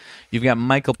Orioles. You've got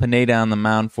Michael Pineda on the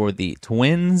mound for the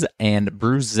Twins and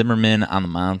Bruce Zimmerman on the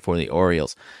mound for the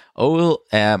Orioles.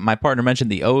 My partner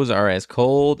mentioned the O's are as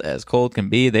cold can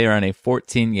be. They are on a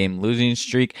 14-game losing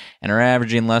streak and are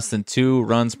averaging less than 2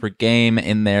 runs per game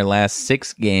in their last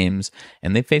 6 games.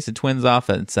 And they face a Twins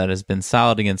offense that has been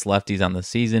solid against lefties on the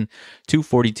season.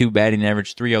 .242 batting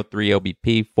average, .303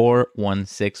 OBP,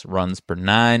 416 runs per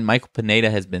 9. Michael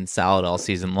Pineda has been solid all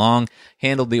season long.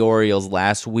 Handled the Orioles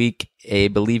last week. I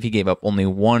believe he gave up only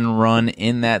 1 run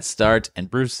in that start, and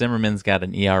Bruce Zimmerman's got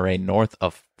an ERA north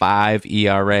of 5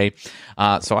 ERA.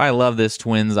 So I love this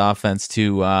Twins offense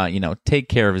to, take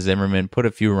care of Zimmerman, put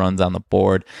a few runs on the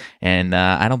board, and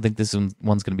I don't think this one's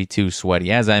going to be too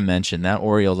sweaty. As I mentioned, that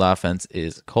Orioles offense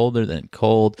is colder than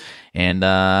cold, and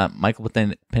Michael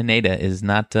Pineda is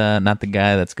not the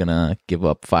guy that's going to give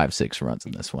up 5-6 runs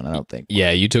in this one, I don't think. Yeah,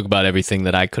 you took about everything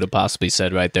that I could have possibly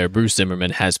said right there. Bruce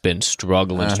Zimmerman has been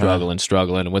struggling.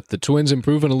 And with the Twins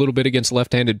improving a little bit against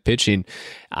left-handed pitching,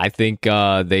 I think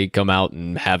they come out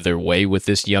and have their way with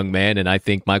this young man, and I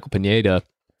think Michael Pineda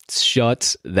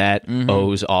shuts that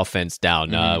O's offense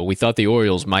down. We thought the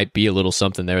Orioles might be a little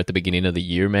something there at the beginning of the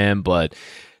year, man, but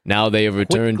now they have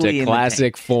returned to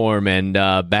classic form and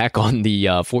back on the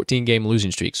 14-game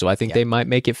losing streak. So I think they might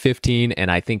make it 15,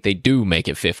 and I think they do make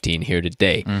it 15 here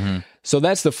today. So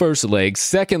that's the first leg.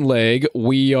 Second leg,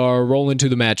 we are rolling to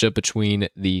the matchup between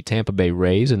the Tampa Bay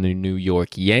Rays and the New York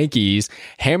Yankees,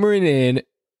 hammering in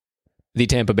the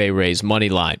Tampa Bay Rays money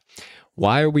line.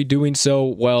 Why are we doing so?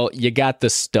 Well, you got the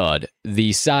stud,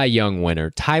 the Cy Young winner,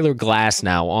 Tyler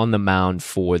Glasnow on the mound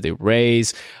for the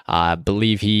Rays. I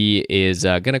believe he is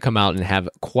going to come out and have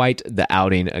quite the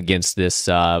outing against this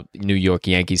New York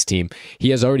Yankees team. He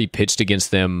has already pitched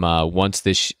against them once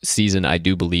this season, I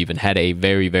do believe, and had a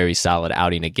very, very solid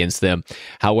outing against them.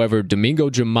 However, Domingo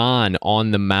Germán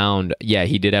on the mound, yeah,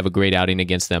 he did have a great outing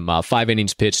against them. 5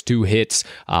 innings pitched, 2 hits,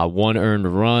 1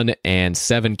 earned run, and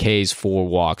 7 Ks, 4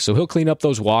 walks. So he'll clean up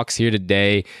those walks here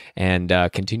today and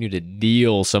continue to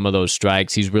deal some of those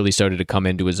strikes. He's really started to come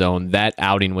into his own. That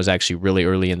outing was actually really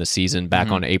early in the season, back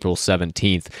on April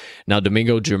 17th. Now,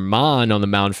 Domingo Germán on the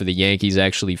mound for the Yankees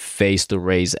actually faced the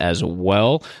Rays as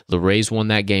well. The Rays won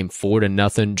that game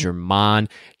 4-0. Germán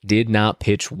did not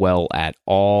pitch well at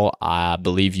all.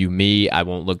 Believe you me, I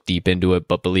won't look deep into it,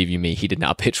 but believe you me, he did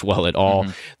not pitch well at all.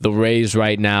 The Rays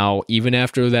right now, even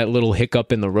after that little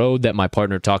hiccup in the road that my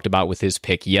partner talked about with his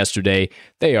pick yesterday,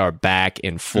 they are back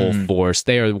in full force.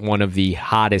 They are one of the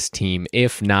hottest team,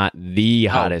 if not the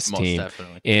hottest team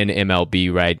definitely in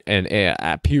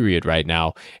MLB period right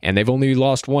now. And they've only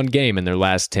lost 1 game in their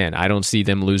last 10. I don't see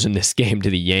them losing this game to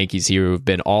the Yankees here, who have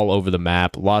been all over the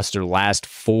map, lost their last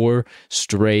 4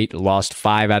 straight, lost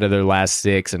 5 out of their last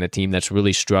 6, and a team that's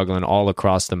really struggling all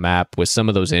across the map with some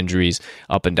of those injuries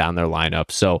up and down their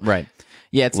lineup. So right.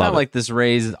 Yeah, it's not like this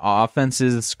Rays offense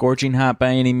is scorching hot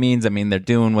by any means. I mean, they're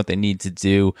doing what they need to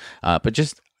do, but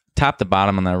just top to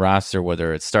bottom on their roster,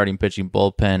 whether it's starting pitching,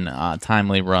 bullpen,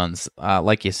 timely runs,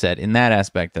 like you said, in that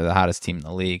aspect, they're the hottest team in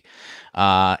the league.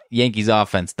 Yankees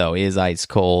offense, though, is ice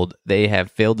cold. They have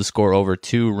failed to score over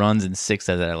 2 runs in 6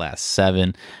 out of their last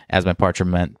 7. As my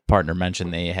partner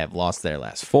mentioned, they have lost their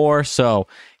last 4. So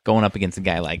going up against a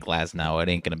guy like Glasnow, it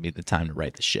ain't going to be the time to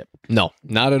right the ship. No,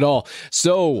 not at all.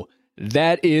 So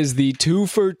that is the 2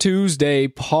 for Tuesday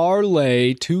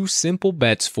parlay. 2 simple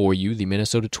bets for you: the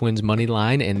Minnesota Twins money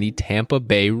line and the Tampa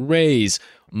Bay Rays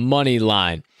money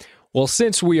line. Well,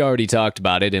 since we already talked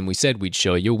about it and we said we'd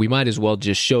show you, we might as well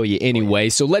just show you anyway.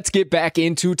 So let's get back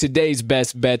into today's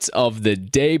best bets of the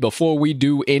day before we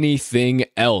do anything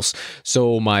else.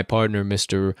 So my partner,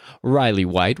 Mr. Riley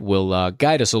White, will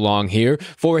guide us along here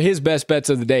for his best bets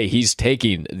of the day. He's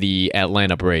taking the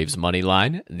Atlanta Braves money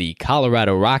line, the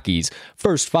Colorado Rockies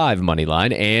first 5 money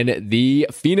line, and the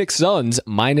Phoenix Suns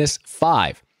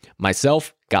 -5.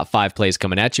 Myself, got 5 plays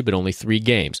coming at you, but only 3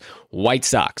 games. White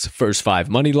Sox, first 5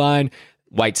 money line.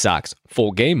 White Sox,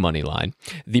 full game money line.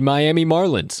 The Miami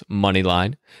Marlins, money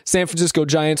line. San Francisco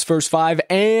Giants, first 5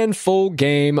 and full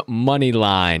game money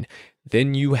line.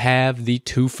 Then you have the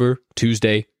 2 for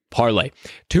Tuesday parlay.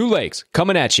 2 legs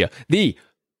coming at you. The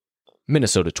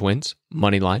Minnesota Twins,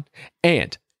 money line,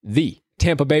 and the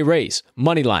Tampa Bay Rays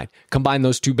money line. Combine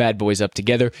those 2 bad boys up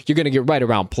together, you're going to get right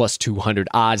around plus 200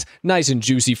 odds. Nice and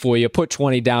juicy for you. Put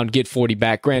 20 down, get 40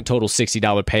 back. Grand total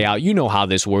 $60 payout. You know how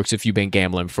this works if you've been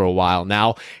gambling for a while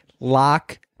now.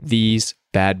 Lock these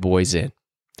bad boys in.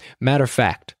 Matter of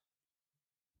fact,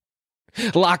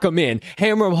 lock them in,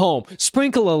 hammer them home,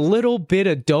 sprinkle a little bit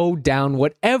of dough down,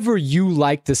 whatever you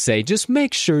like to say. Just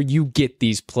make sure you get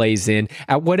these plays in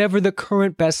at whatever the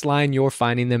current best line you're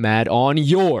finding them at on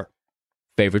your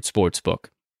favorite sports book.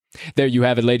 There you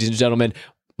have it, ladies and gentlemen.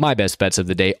 My best bets of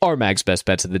the day, our Mag's best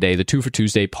bets of the day, the 2 for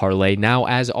Tuesday parlay. Now,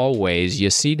 as always, you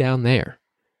see down there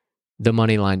the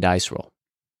Moneyline dice roll.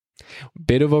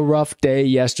 Bit of a rough day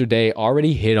yesterday,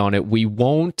 already hit on it. We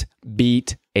won't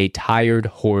beat a tired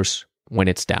horse when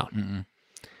it's down.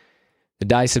 The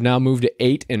dice have now moved to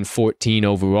 8 and 14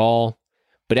 overall.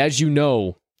 But as you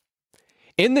know,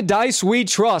 in the dice we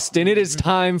trust, and it is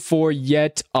time for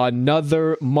yet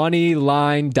another money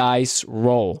line dice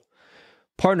roll.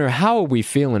 Partner, how are we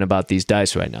feeling about these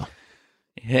dice right now?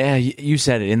 Yeah, you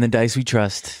said it. In the dice we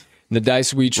trust. In the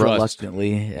dice we trust.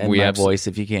 Reluctantly, and my voice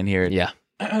if you can't hear it. Yeah.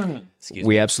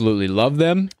 We absolutely love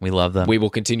them. We love them. We will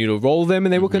continue to roll them,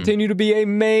 and they will continue to be a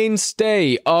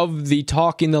mainstay of the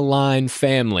Talking the Line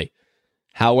family.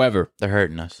 However, they're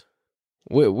hurting us.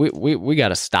 We got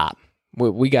to stop.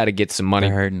 We got to get some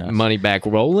money back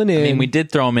rolling in. I mean, we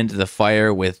did throw them into the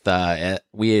fire with,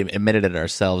 we admitted it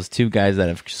ourselves, 2 guys that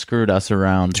have screwed us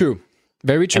around. True.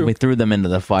 Very true. And we threw them into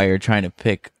the fire trying to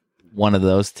pick one of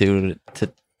those 2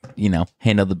 to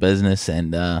handle the business,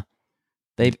 and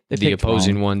they the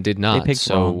opposing wrong. One did not. They picked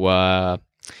so,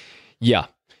 yeah,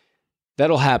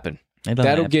 that'll happen.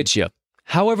 That'll get you.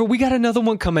 However, we got another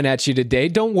one coming at you today.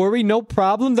 Don't worry, no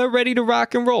problem. They're ready to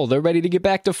rock and roll. They're ready to get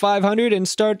back to 500 and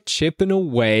start chipping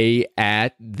away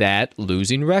at that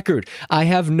losing record. I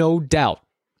have no doubt.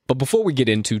 But before we get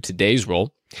into today's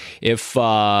roll, if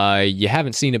you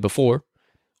haven't seen it before,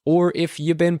 or if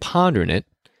you've been pondering it,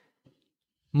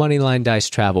 Moneyline Dice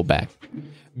Travel Bag.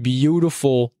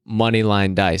 Beautiful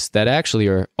Moneyline dice that actually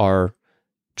are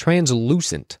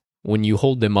translucent when you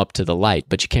hold them up to the light,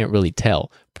 but you can't really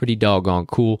tell. Pretty doggone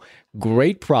cool.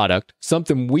 Great product.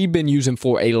 Something we've been using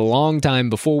for a long time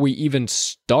before we even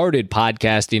started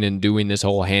podcasting and doing this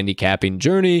whole handicapping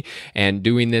journey and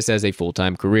doing this as a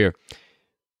full-time career.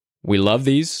 We love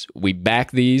these. We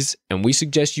back these. And we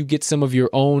suggest you get some of your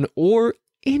own or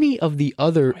any of the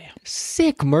other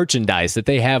sick merchandise that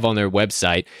they have on their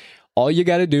website. All you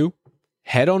got to do,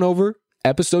 head on over,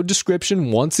 episode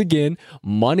description, once again,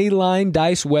 Moneyline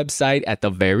Dice website at the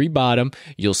very bottom.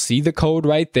 You'll see the code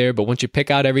right there, but once you pick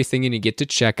out everything and you get to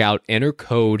checkout, enter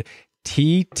code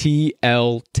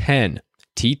TTL10,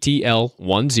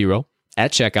 TTL10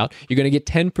 at checkout. You're going to get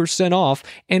 10% off,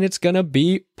 and it's going to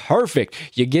be perfect.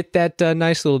 You get that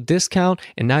nice little discount,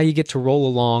 and now you get to roll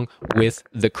along with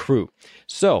the crew.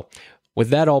 So, with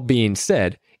that all being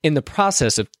said, in the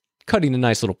process of cutting a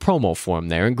nice little promo for him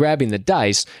there and grabbing the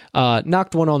dice,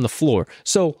 knocked one on the floor.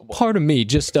 So, pardon me,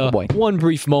 just one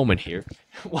brief moment here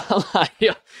while I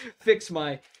fix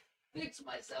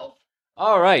myself.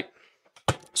 All right.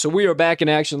 So we are back in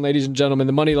action, ladies and gentlemen.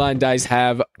 The Moneyline Dice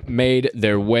have made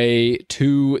their way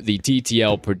to the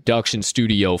TTL production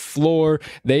studio floor.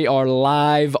 They are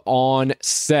live on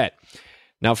set.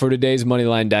 Now, for today's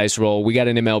Moneyline Dice roll, we got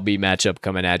an MLB matchup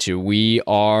coming at you. We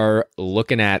are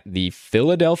looking at the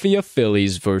Philadelphia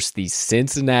Phillies versus the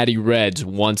Cincinnati Reds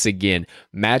once again.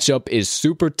 Matchup is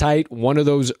super tight. One of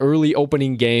those early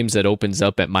opening games that opens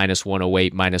up at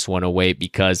 -108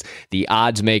 because the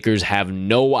odds makers have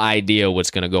no idea what's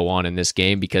going to go on in this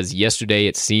game, because yesterday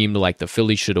it seemed like the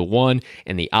Phillies should have won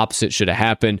and the opposite should have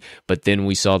happened, but then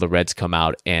we saw the Reds come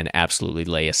out and absolutely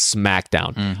lay a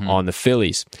smackdown on the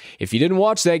Phillies. If you didn't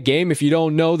watch that game, if you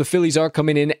don't know, the Phillies are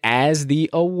coming in as the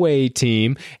away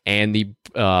team, and the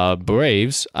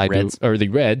Braves, the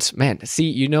Reds. Man,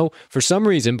 see, for some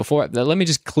reason, let me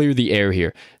just clear the air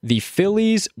here. The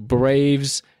Phillies,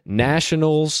 Braves,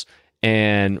 Nationals,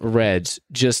 and Reds,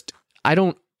 I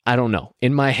don't know.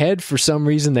 In my head, for some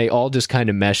reason, they all just kind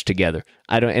of mesh together.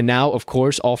 And now, of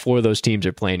course, all four of those teams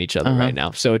are playing each other right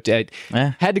now. So it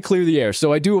had to clear the air.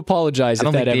 So I do apologize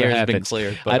if that ever happens.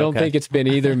 Cleared, I don't think it's been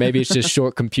either. Maybe it's just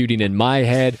short computing in my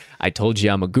head. I told you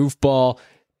I'm a goofball.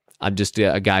 I'm just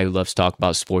a guy who loves to talk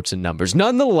about sports and numbers.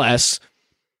 Nonetheless,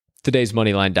 today's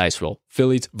Moneyline Dice roll,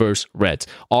 Phillies versus Reds.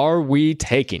 Are we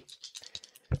taking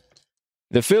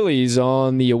the Phillies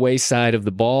on the away side of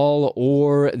the ball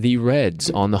or the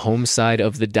Reds on the home side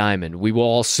of the diamond? We will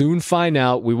all soon find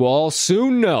out. We will all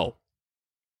soon know.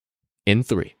 In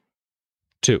 3,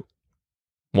 2,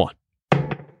 1.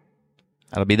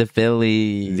 That'll be the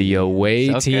Phillies. The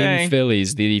away team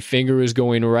Phillies. The finger is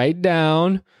going right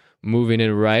down, moving it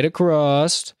right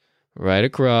across. Right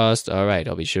across. All right,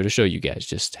 I'll be sure to show you guys.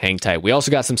 Just hang tight. We also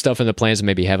got some stuff in the plans to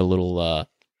maybe have a little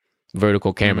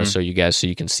vertical camera so you can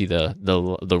see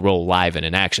the roll live and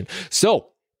in action. So,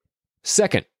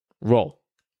 second roll.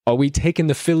 Are we taking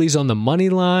the Phillies on the money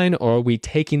line, or are we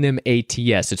taking them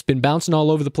ATS? It's been bouncing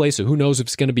all over the place, so who knows if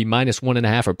it's going to be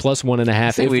 -1.5 or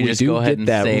 +1.5. If we just do go ahead and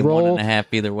say roll, 1.5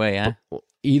 either way, huh?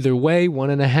 Either way,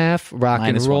 1.5, rock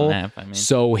and roll. -1.5,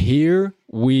 So here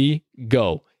we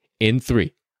go. In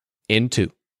 3, in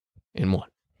 2, in 1.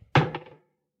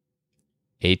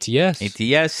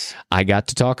 ATS. I got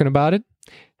to talking about it.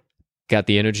 Got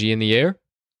the energy in the air.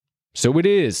 So it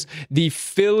is the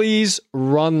Phillies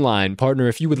run line. Partner,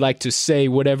 if you would like to say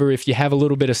whatever, if you have a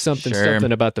little bit of something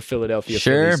about the Philadelphia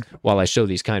Phillies while I show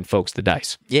these kind folks the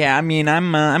dice. Yeah, I mean, I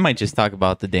might just talk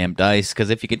about the damn dice, because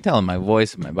if you can tell in my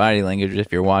voice and my body language,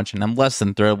 if you're watching, I'm less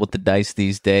than thrilled with the dice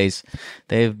these days.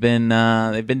 They've been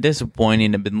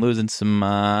disappointing. They've been losing some,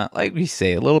 like we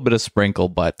say, a little bit of sprinkle,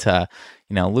 but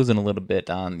losing a little bit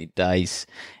on the dice,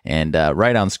 and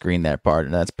right on screen that part,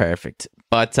 and that's perfect.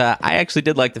 But I actually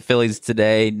did like the Phillies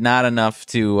today. Not enough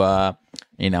to,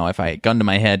 if I gun to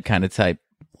my head kind of type,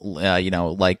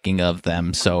 liking of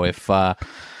them. So if the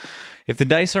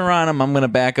dice are on them, I'm going to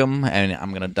back them, and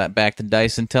I'm going to back the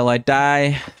dice until I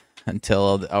die,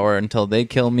 until they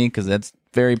kill me, because that's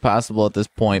very possible at this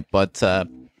point. But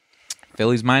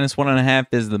Phillies -1.5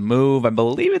 is the move. I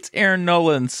believe it's Aaron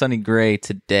Nola and Sonny Gray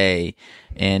today,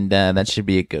 and that should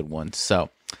be a good one.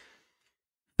 So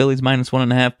Phillies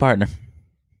 -1.5, partner.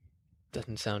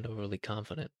 Doesn't sound overly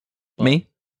confident. Me?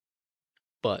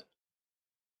 But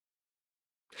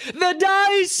the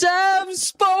dice have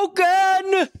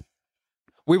spoken!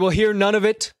 We will hear none of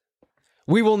it.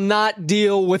 We will not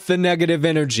deal with the negative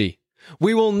energy.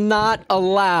 We will not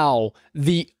allow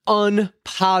the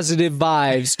unpositive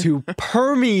vibes to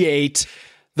permeate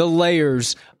the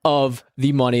layers of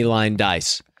the money line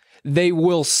dice. They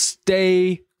will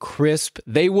stay crisp.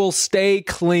 They will stay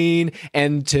clean.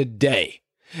 And today,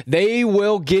 they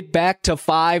will get back to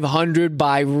 500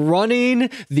 by running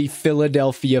the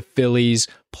Philadelphia Phillies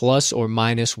plus or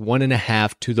minus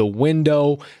 1.5 to the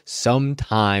window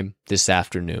sometime this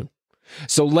afternoon.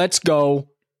 So let's go.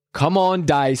 Come on,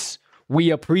 Dice. We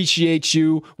appreciate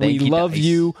you. We love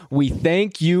you. We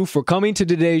thank you for coming to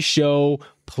today's show.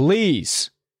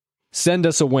 Please send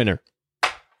us a winner.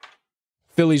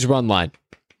 Phillies run line.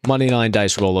 Money line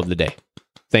dice roll of the day.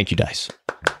 Thank you, Dice.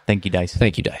 Thank you, Dice.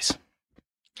 Thank you, Dice.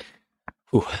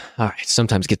 Ooh, all right.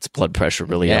 Sometimes gets the blood pressure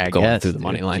really up going through the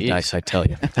money line dice, I tell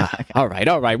you. All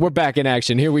right. We're back in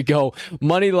action. Here we go.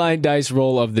 Money line dice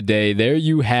roll of the day. There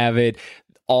you have it.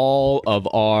 All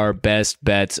of our best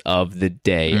bets of the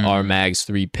day. Our Mag's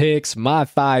 3 picks, my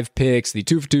 5 picks, the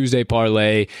 2 for Tuesday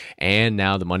parlay, and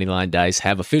now the Moneyline Dice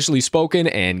have officially spoken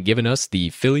and given us the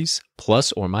Phillies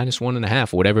plus or minus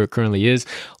 1.5, whatever it currently is.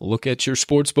 Look at your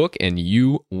sports book and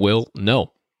you will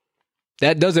know.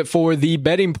 That does it for the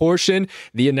betting portion,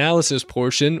 the analysis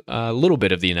portion, a little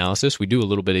bit of the analysis. We do a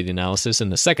little bit of the analysis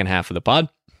in the second half of the pod.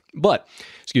 But,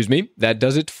 that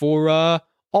does it for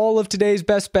all of today's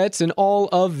best bets and all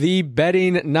of the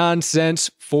betting nonsense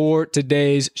for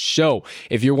today's show.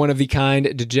 If you're one of the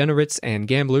kind degenerates and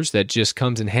gamblers that just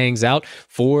comes and hangs out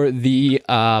for the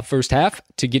first half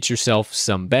to get yourself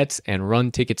some bets and run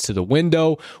tickets to the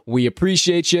window, we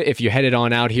appreciate you. If you're headed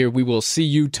on out here, we will see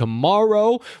you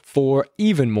tomorrow for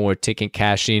even more ticket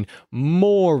cashing,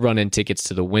 more running tickets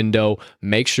to the window.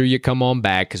 Make sure you come on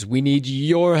back because we need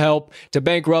your help to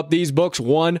bankrupt these books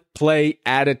one play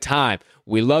at a time.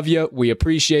 We love you, we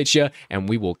appreciate you, and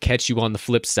we will catch you on the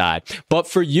flip side. But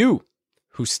for you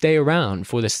who stay around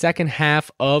for the second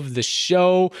half of the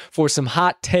show, for some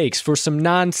hot takes, for some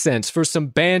nonsense, for some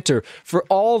banter, for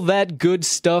all that good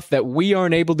stuff that we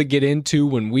aren't able to get into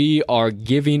when we are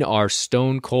giving our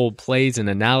stone cold plays and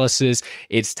analysis,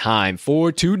 it's time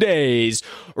for today's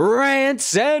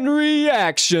Rants and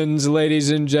Reactions, ladies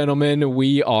and gentlemen.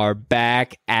 We are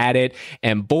back at it,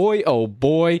 and boy, oh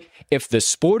boy, if the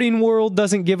sporting world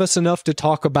doesn't give us enough to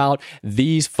talk about,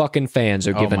 these fucking fans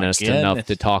are giving us enough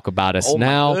to talk about us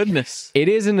now. It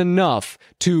isn't enough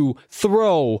to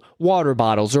throw water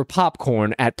bottles or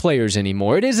popcorn at players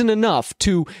anymore. It isn't enough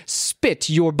to spit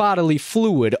your bodily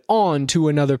fluid onto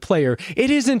another player. It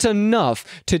isn't enough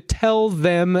to tell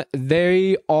them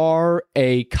they are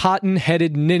a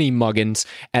cotton-headed ninny muggins.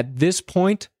 At this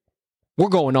point, we're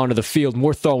going onto the field and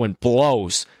we're throwing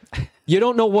blows. You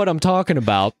don't know what I'm talking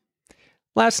about.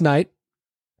 Last night,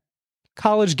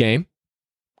 college game,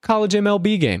 college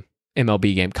MLB game,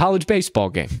 college baseball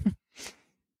game.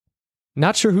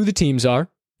 Not sure who the teams are.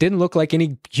 Didn't look like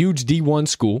any huge D1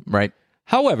 school. Right.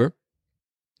 However,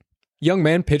 young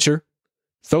man pitcher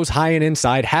throws high and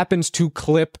inside, happens to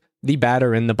clip the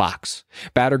batter in the box.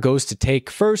 Batter goes to take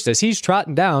first. As he's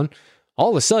trotting down, all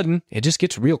of a sudden, it just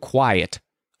gets real quiet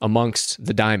amongst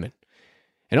the diamond.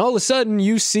 And all of a sudden,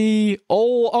 you see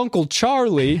old Uncle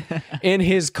Charlie in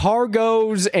his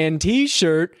cargos and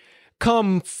T-shirt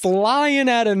come flying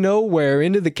out of nowhere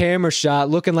into the camera shot,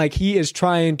 looking like he is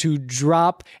trying to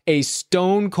drop a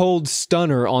stone-cold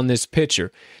stunner on this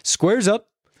pitcher. Squares up.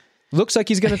 Looks like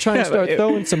he's going to try and start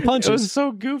throwing some punches. It was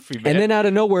so goofy, man. And then out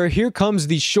of nowhere, here comes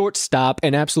the shortstop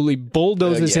and absolutely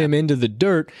bulldozes him into the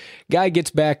dirt. Guy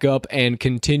gets back up and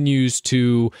continues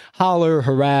to holler,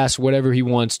 harass, whatever he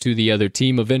wants to the other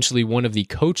team. Eventually, one of the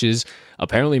coaches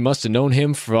apparently must have known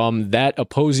him from that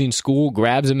opposing school,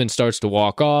 grabs him and starts to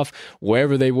walk off.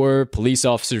 Wherever they were, police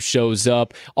officer shows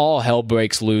up. All hell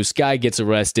breaks loose. Guy gets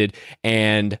arrested.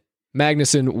 And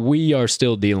Magnuson, we are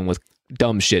still dealing with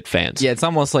dumb shit fans. Yeah, it's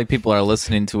almost like people are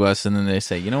listening to us and then they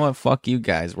say, you know what, fuck you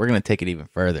guys, we're going to take it even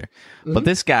further. Mm-hmm. But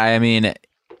this guy, I mean,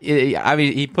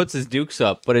 he puts his dukes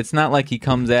up, but it's not like he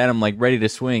comes at him like ready to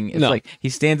swing. It's like he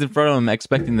stands in front of him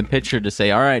expecting the pitcher to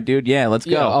say, all right, dude, let's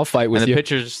go. I'll fight with you. And the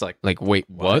pitcher's just like, wait,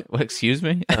 what? Excuse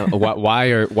me? Why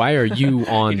are you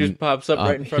on? He just pops up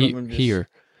right in front of him. Here.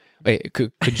 Wait,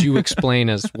 could you explain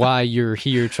as why you're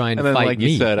here trying to fight like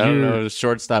me? You said, I don't know,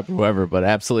 shortstop or whoever, but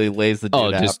absolutely lays the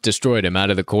dude out. Just destroyed him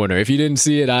out of the corner. If you didn't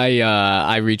see it,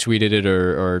 I retweeted it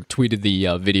or tweeted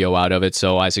the video out of it,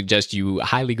 so I suggest you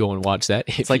highly go and watch that.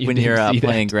 It's like when you're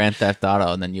playing Grand Theft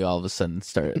Auto and then you all of a sudden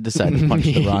decide to punch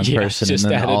the wrong person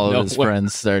and then all of his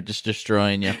friends start just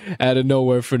destroying you. Out of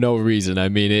nowhere for no reason. I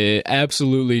mean,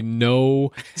 absolutely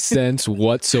no sense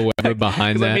whatsoever.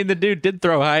 behind 'Cause, that. I mean, the dude did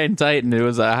throw high and tight, and it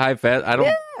was a high fast.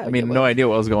 No idea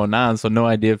what was going on, so no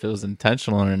idea if it was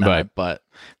intentional or not. Right. But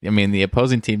I mean, the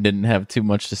opposing team didn't have too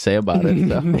much to say about it.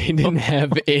 So. They didn't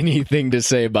have anything to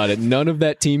say about it. None of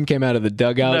that team came out of the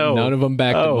dugout. No. None of them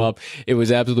backed them up. It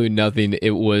was absolutely nothing.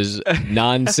 It was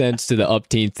nonsense to the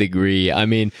upteenth degree. I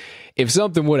mean, if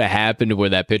something would have happened where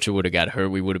that pitcher would have got hurt,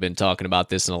 we would have been talking about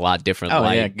this in a lot different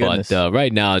light. Yeah, goodness. But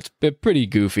right now, it's pretty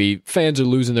goofy. Fans are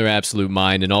losing their absolute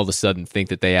mind and all of a sudden think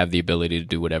that they have the ability to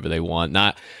do whatever they want.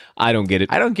 I don't get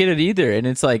it. I don't get it either. And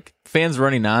it's like fans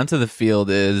running onto the field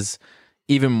is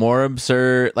even more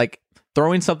absurd. Like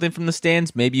throwing something from the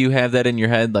stands, maybe you have that in your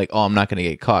head, like, oh, I'm not going to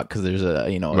get caught because there's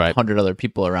Right. 100 other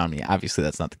people around me. Obviously,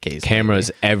 that's not the case.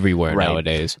 Cameras everywhere Right.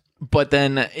 nowadays. But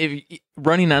then if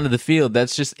running onto the field,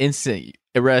 that's just instant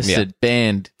arrested,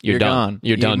 banned. You're done. Gone.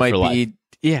 You're done for life.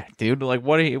 Yeah, dude. Like,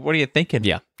 what are you thinking?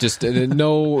 Yeah, just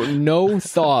no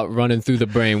thought running through the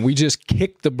brain. We just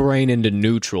kicked the brain into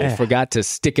neutral. Forgot to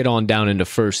stick it on down into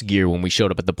first gear when we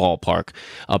showed up at the ballpark,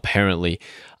 apparently.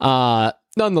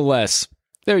 Nonetheless,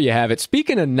 there you have it.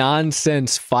 Speaking of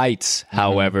nonsense fights,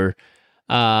 however,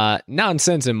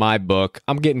 nonsense in my book.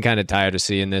 I'm getting kind of tired of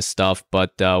seeing this stuff,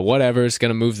 but whatever. It's going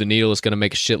to move the needle. It's going to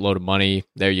make a shitload of money.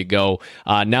 There you go.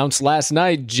 Announced last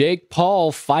night, Jake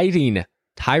Paul fighting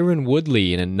Tyron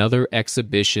Woodley in another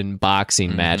exhibition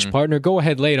boxing match. Partner, go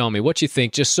ahead, lay it on me. What you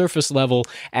think? Just surface level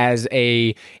as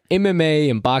a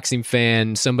MMA and boxing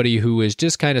fan, somebody who is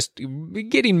just kind of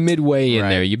getting midway in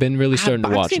there. You've been really starting to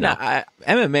watch now.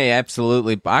 MMA,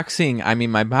 absolutely. Boxing, I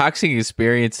mean, my boxing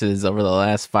experiences over the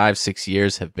last 5-6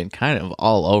 years have been kind of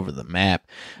all over the map.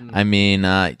 I mean,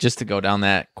 just to go down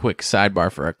that quick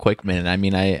sidebar for a quick minute, I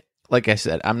mean, like I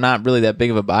said, I'm not really that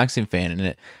big of a boxing fan.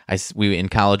 And we in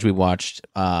college we watched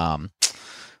Mayweather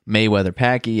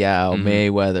Pacquiao,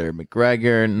 Mayweather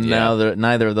McGregor.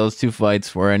 Neither of those two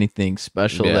fights were anything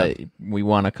special that we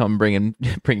want to come bring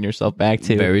yourself back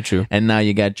to. Very true. And now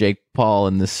you got Jake Paul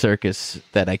in this circus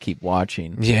that I keep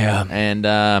watching. Yeah, and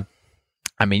I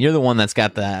mean, you're the one that's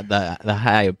got the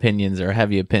high opinions or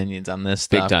heavy opinions on this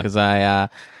stuff because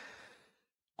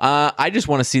I just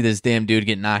want to see this damn dude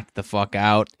get knocked the fuck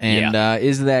out. And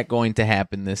is that going to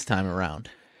happen this time around?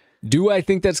 Do I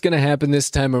think that's going to happen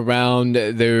this time around?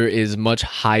 There is much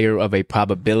higher of a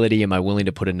probability. Am I willing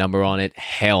to put a number on it?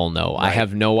 Hell no. Right. I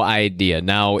have no idea.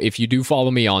 Now, if you do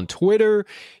follow me on Twitter,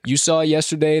 you saw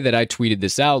yesterday that I tweeted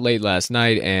this out late last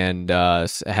night and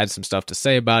had some stuff to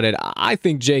say about it. I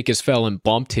think Jake has fell and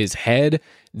bumped his head.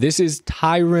 This is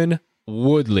Tyron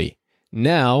Woodley.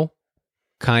 Now,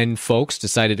 kind folks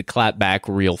decided to clap back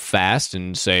real fast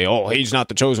and say, oh, he's not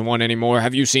the chosen one anymore.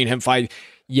 Have you seen him fight?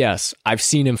 Yes, I've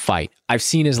seen him fight. I've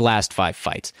seen his last 5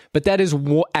 fights. But that is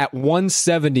at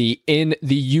 170 in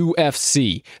the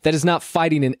UFC. That is not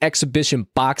fighting an exhibition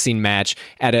boxing match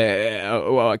at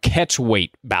a catch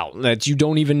weight bout that you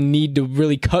don't even need to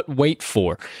really cut weight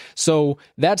for. So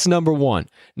that's number one.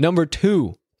 Number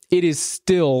two, it is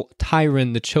still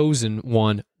Tyron, the chosen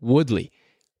one, Woodley.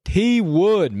 T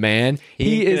Wood, man.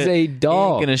 He is a dog.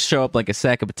 He ain't gonna show up like a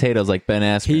sack of potatoes like Ben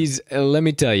Askren. Let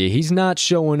me tell you, he's not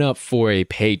showing up for a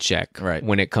paycheck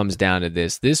when it comes down to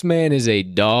this. This man is a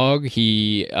dog.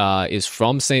 He is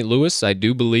from St. Louis, I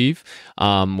do believe.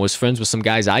 Was friends with some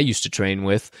guys I used to train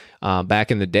with back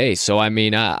in the day. So, I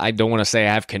mean, I don't want to say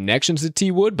I have connections to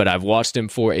T Wood, but I've watched him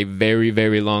for a very,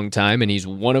 very long time, and he's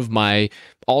one of my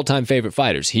all-time favorite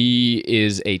fighters. He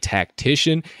is a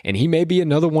tactician, and he may be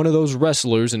another one of those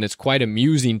wrestlers, and it's quite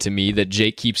amusing to me that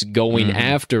Jake keeps going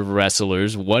after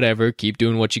wrestlers. Whatever, keep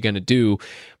doing what you're going to do.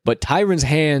 But Tyron's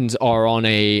hands are on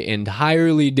a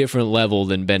entirely different level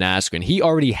than Ben Askren. He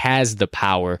already has the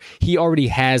power. He already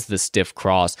has the stiff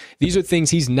cross. These are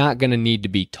things he's not going to need to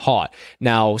be taught.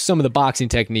 Now, some of the boxing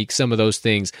techniques, some of those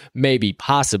things, maybe,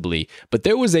 possibly. But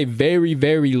there was a very,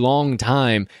 very long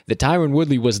time that Tyron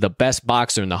Woodley was the best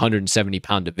boxer in the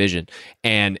 170-pound division.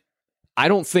 And I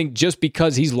don't think just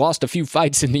because he's lost a few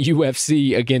fights in the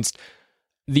UFC against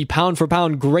the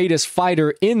pound-for-pound greatest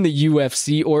fighter in the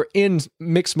UFC or in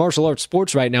mixed martial arts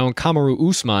sports right now, in Kamaru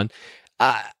Usman,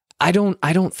 I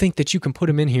don't think that you can put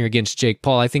him in here against Jake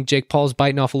Paul. I think Jake Paul's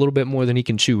biting off a little bit more than he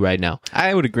can chew right now.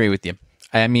 I would agree with you.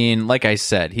 I mean, like I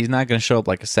said, he's not going to show up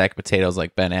like a sack of potatoes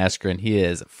like Ben Askren. He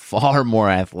is far more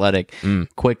athletic,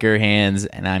 quicker hands,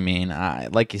 and I mean,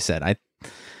 like you said,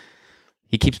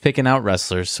 he keeps picking out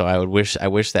wrestlers, so I wish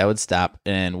that would stop.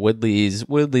 And Woodley's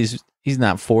he's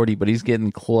not 40, but he's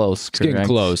getting close. He's getting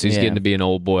close. He's getting to be an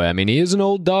old boy. I mean, he is an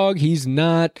old dog. He's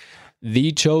not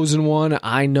the chosen one.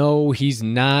 I know he's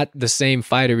not the same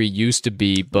fighter he used to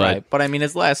be, but right. But I mean,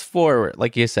 his last four,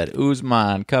 like you said,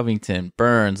 Usman, Covington,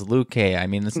 Burns, Luque. I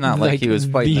mean, it's not like he was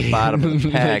fighting the bottom of the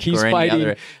pack he's or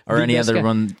fighting any other guy.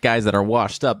 one guys that are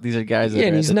washed up. These are guys that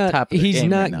and are he's at the not top of their he's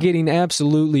game not right now. getting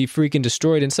absolutely freaking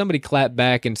destroyed. And somebody clapped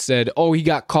back and said, "Oh, he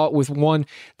got caught with one."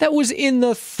 That was in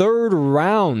the third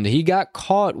round. He got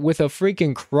caught with a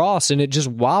freaking cross, and it just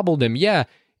wobbled him. Yeah.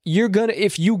 You're gonna,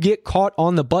 if you get caught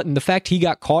on the button, the fact he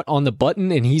got caught on the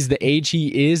button and he's the age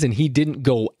he is and he didn't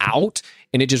go out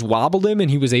and it just wobbled him and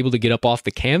he was able to get up off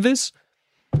the canvas.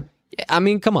 I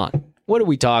mean, come on. What are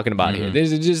we talking about here?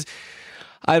 This is just,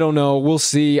 I don't know. We'll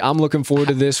see. I'm looking forward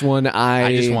to this one.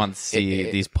 I just want to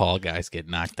see these Paul guys get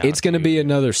knocked out. It's going to be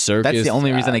another circus. That's the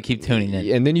only reason I keep tuning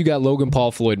in. And then you got Logan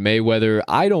Paul, Floyd Mayweather.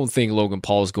 I don't think Logan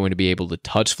Paul is going to be able to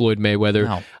touch Floyd Mayweather.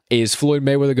 No. Is Floyd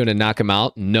Mayweather going to knock him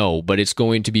out? No, but it's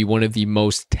going to be one of the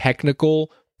most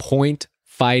technical point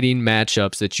fighting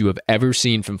matchups that you have ever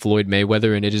seen from Floyd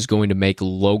Mayweather, and it is going to make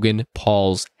Logan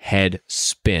Paul's head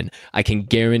spin. I can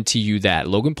guarantee you that.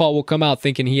 Logan Paul will come out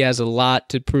thinking he has a lot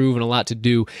to prove and a lot to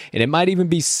do, and it might even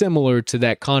be similar to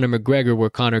that Conor McGregor where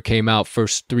Conor came out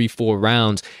first 3-4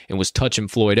 rounds and was touching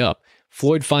Floyd up.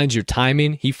 Floyd finds your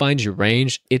timing, he finds your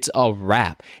range, it's a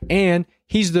wrap. And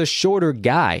he's the shorter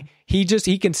guy. He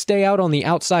can stay out on the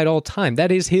outside all time.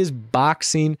 That is his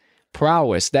boxing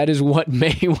prowess. That is what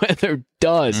Mayweather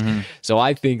does. So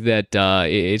I think that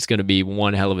it's going to be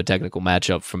one hell of a technical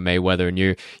matchup from Mayweather, and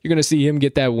you're going to see him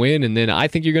get that win, and then I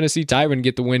think you're going to see Tyron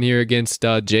get the win here against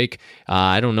Jake.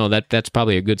 I don't know, that's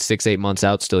probably a good 6-8 months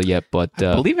out still yet, but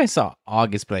I believe I saw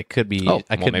August, but I could be.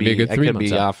 Maybe a good 3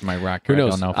 months out. Off my rocker. Who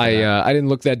knows? I don't know. I didn't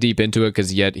look that deep into it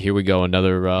because yet here we go,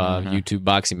 another YouTube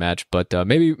boxing match. But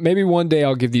maybe one day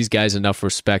I'll give these guys enough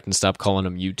respect and stop calling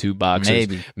them YouTube boxers.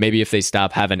 Maybe if they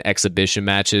stop having exhibition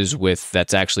matches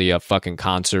that's actually a fucking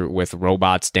concert with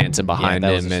robots dancing behind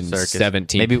them and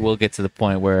 17. Maybe we'll get to the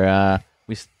point where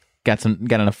we got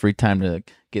enough free time to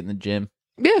get in the gym.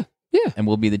 Yeah, and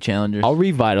we'll be the challengers. I'll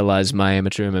revitalize my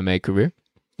amateur MMA career.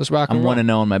 Let's rock. I'm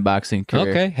 1-0 in my boxing career.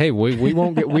 Okay, hey, we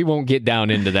won't get down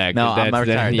into that. No, I'm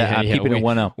retired. I'm keeping it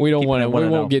 1-0. We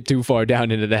won't get too far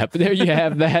down into that. But there you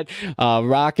have that,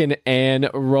 rocking and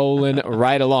rolling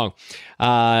right along.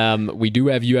 We do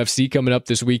have UFC coming up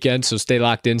this weekend, so stay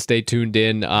locked in, stay tuned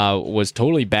in. Was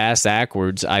totally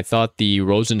backwards. I thought the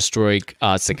Rosenstruik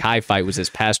Sakai fight was this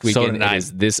past weekend. It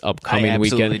is this upcoming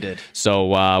weekend. Did.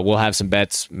 So we'll have some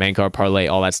bets, main card parlay,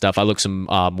 all that stuff. I looked some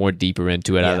more deeper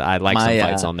into it. I like some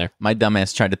fights on there. My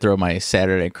dumbass tried to throw my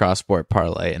Saturday cross-sport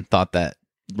parlay and thought that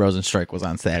Rosenstruik was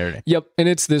on Saturday. Yep, and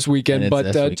it's this weekend,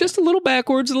 but just a little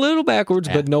backwards,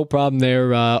 but no problem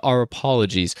there. Our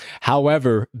apologies.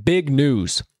 However, big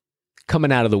news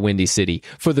coming out of the Windy City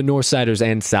for the Northsiders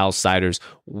and Southsiders.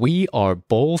 We are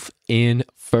both in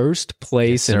first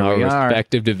place in our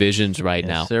respective divisions right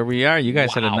now. Sir, we are. You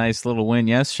guys had a nice little win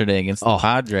yesterday against the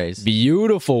Padres.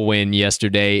 Beautiful win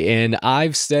yesterday, and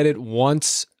I've said it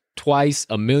once, twice,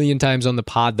 a million times on the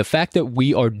pod. The fact that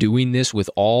we are doing this with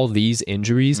all these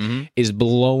injuries is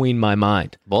blowing my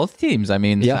mind. Both teams. I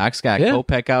mean, the Sox got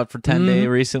Kopech out for 10 days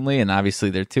recently, and obviously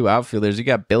their two outfielders. You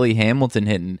got Billy Hamilton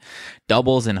hitting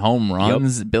doubles and home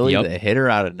runs. Billy, the hitter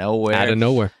out of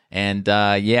nowhere. And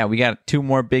we got two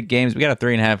more big games. We got a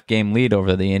 3.5 game lead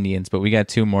over the Indians, but we got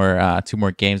two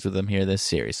more games with them here this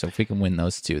series. So if we can win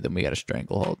those two, then we got a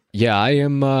stranglehold. Yeah, I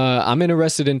am. I'm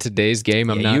interested in today's game.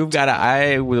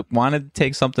 I wanted to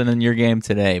take something in your game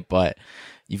today, but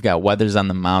you've got Weathers on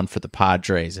the mound for the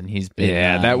Padres, and he's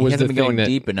been that was he hasn't the been thing going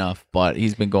deep enough, but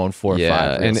he's been going 4 or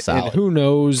 5. And who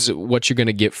knows what you're going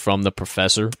to get from the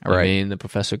professor? Right. I mean, the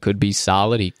professor could be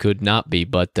solid, he could not be,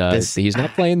 but he's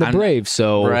not playing the Braves,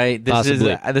 so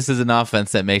this is an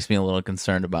offense that makes me a little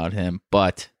concerned about him,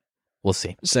 but we'll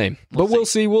see. Same, we'll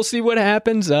see what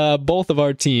happens. Both of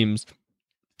our teams.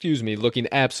 Looking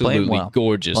absolutely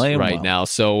gorgeous now.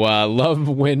 So love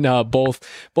when both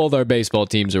our baseball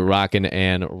teams are rocking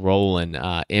and rolling.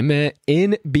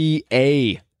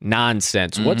 NBA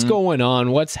nonsense. What's going on?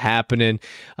 What's happening?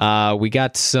 We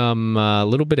got some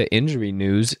little bit of injury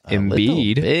news.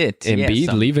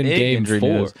 Embiid leaving game 4.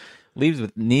 News. Leaves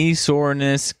with knee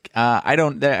soreness.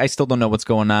 I still don't know what's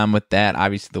going on with that.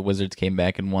 Obviously, the Wizards came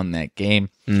back and won that game.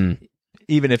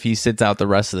 Even if he sits out the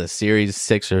rest of the series,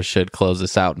 Sixers should close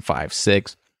this out in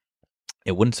 5-6.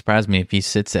 It wouldn't surprise me if he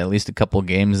sits at least a couple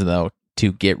games, though,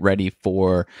 to get ready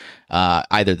for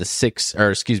either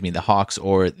the Hawks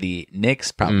or the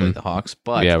Knicks, probably the Hawks.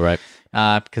 But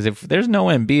because if there's no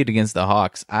Embiid against the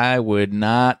Hawks, I would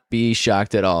not be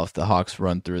shocked at all if the Hawks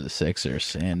run through the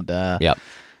Sixers. And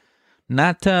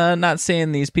Not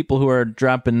saying these people who are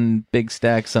dropping big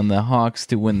stacks on the Hawks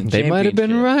to win the They championship. might have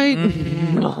been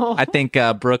right. I think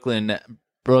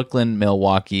Brooklyn,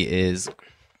 Milwaukee is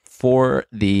for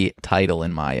the title,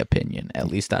 in my opinion, at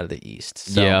least out of the East.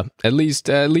 So, yeah, at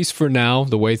least for now,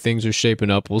 the way things are shaping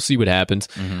up, we'll see what happens.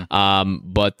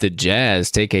 But the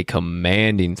Jazz take a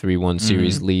commanding 3-1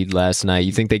 series lead last night.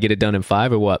 You think they get it done in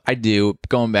 5 or what? I do.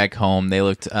 Going back home, they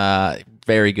looked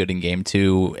very good in game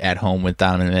 2 at home with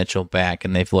Donovan Mitchell back,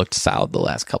 and they've looked solid the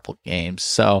last couple of games.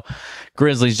 So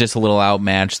Grizzlies just a little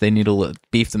outmatched. They need to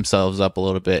beef themselves up a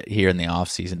little bit here in the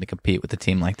offseason to compete with a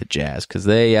team like the Jazz, because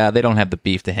they don't have the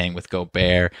beef to hang with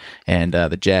Gobert, and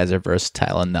the Jazz are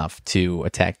versatile enough to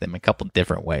attack them a couple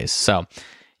different ways. So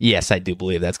yes, I do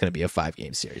believe that's going to be a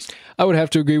 5-game series. I would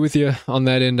have to agree with you on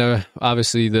that end.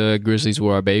 Obviously, the Grizzlies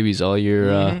were our babies all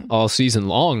year, all season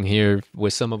long here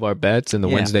with some of our bets and the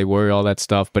Wednesday Warrior, all that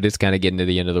stuff. But it's kind of getting to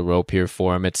the end of the rope here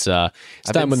for them. It's time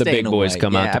when the big boys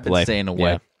come out to play. Staying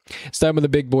away. Yeah. It's time when the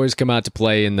big boys come out to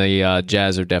play, and the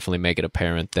Jazz are definitely making it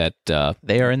apparent that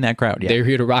they are in that crowd. Yeah. They're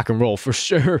here to rock and roll for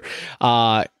sure.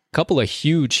 Couple of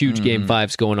huge game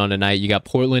 5s going on tonight. You got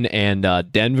Portland and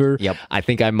Denver. Yep. I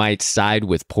think I might side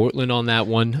with Portland on that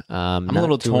one. I'm a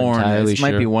little torn. This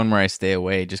might be one where I stay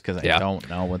away just because I don't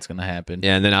know what's going to happen.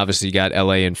 Yeah, and then obviously you got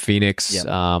LA and Phoenix. Yep.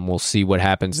 We'll see what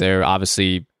happens there.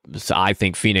 Obviously, I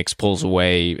think Phoenix pulls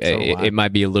away. It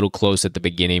might be a little close at the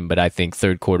beginning, but I think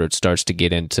third quarter it starts to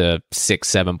get into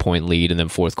 6-7 point lead, and then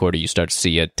fourth quarter you start to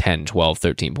see a 10, 12,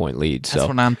 13 point lead. That's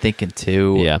what I'm thinking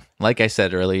too. Yeah. Like I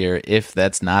said earlier, if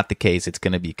that's not the case, it's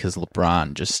going to be because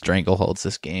LeBron just strangleholds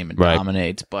this game and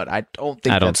dominates. But I don't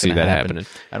think that's see that happen. happening.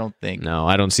 I don't think. No,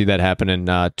 I don't see that happening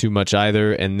too much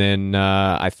either. And then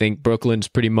I think Brooklyn's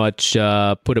pretty much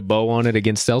put a bow on it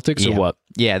against Celtics or what?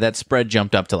 Yeah, that spread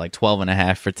jumped up to like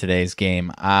 12.5 for today's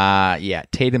game.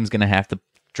 Tatum's going to have to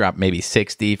drop maybe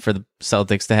 60 for the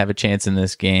Celtics to have a chance in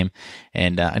this game,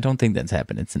 and I don't think that's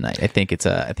happening tonight. I think it's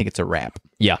a wrap.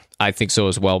 Yeah, I think so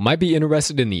as well. Might be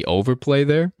interested in the overplay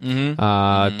there.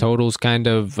 Total's kind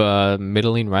of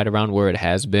middling right around where it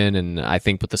has been, and I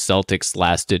think with the Celtics'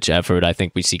 last-ditch effort, I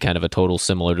think we see kind of a total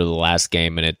similar to the last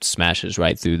game, and it smashes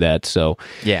right through that. So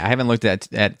yeah, I haven't looked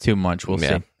at too much. We'll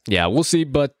see. Yeah, we'll see,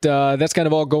 but that's kind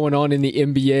of all going on in the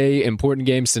NBA. Important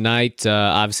games tonight.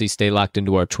 Obviously, stay locked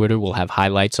into our Twitter. We'll have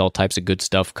highlights, all types of good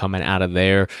stuff coming out of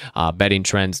there. Betting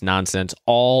trends, nonsense,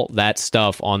 all that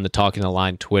stuff on the Talking the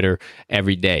Line Twitter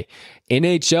every day.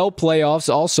 NHL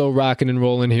playoffs also rocking and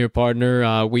rolling here,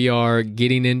 partner. We are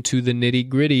getting into the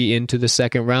nitty-gritty, into the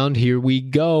second round. Here we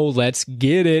go. Let's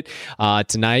get it.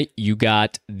 Tonight, you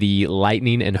got the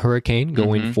Lightning and Hurricane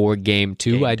going for Game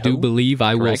 2. I do believe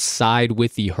I will side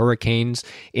with the Hurricanes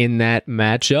in that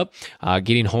matchup.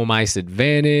 Getting home ice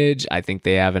advantage. I think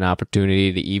they have an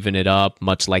opportunity to even it up,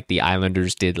 much like the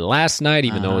Islanders did last night,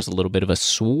 even though it was a little bit of a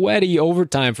sweaty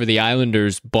overtime for the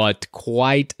Islanders, but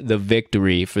quite the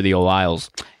victory for the Isles.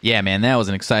 Yeah, man, that was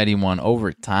an exciting one.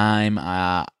 Overtime.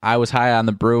 I was high on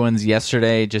the Bruins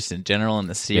yesterday, just in general in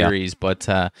the series, but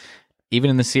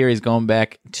even in the series, going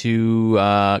back to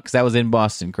because that was in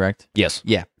Boston, correct? Yes.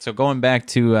 Yeah. So going back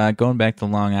to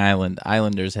Long Island,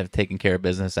 Islanders have taken care of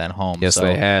business at home. Yes, so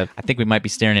they have. I think we might be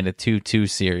staring at a 2-2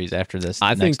 series after this.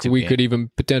 I think we could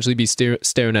even potentially be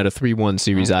staring at a 3-1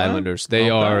 series. Islanders. They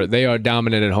are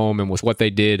dominant at home, and with what they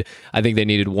did, I think they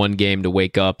needed one game to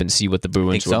wake up and see what the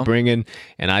Bruins were bringing.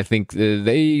 And I think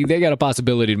they got a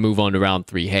possibility to move on to round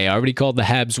 3. Hey, I already called the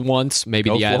Habs once.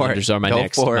 Maybe the Islanders are my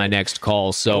next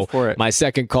call. So my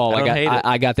second call,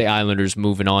 I got the Islanders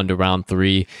moving on to round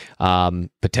 3.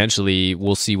 Potentially,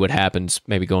 we'll see what happens,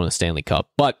 maybe going to the Stanley Cup.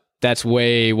 But that's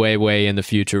way in the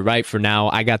future. Right for now,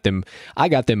 I got them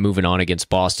moving on against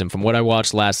Boston. From what I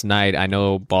watched last night, I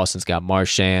know Boston's got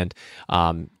Marchand,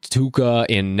 Tuukka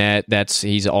in net.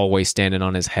 He's always standing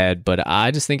on his head. But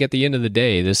I just think at the end of the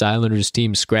day, this Islanders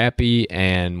team's scrappy,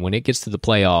 and when it gets to the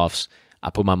playoffs, I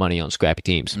put my money on scrappy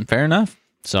teams. Fair enough.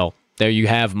 So there you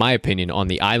have my opinion on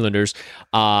the Islanders.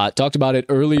 Talked about it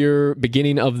earlier,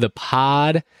 beginning of the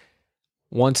pod.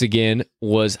 Once again,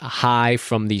 was high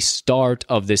from the start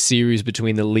of the series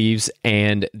between the Leafs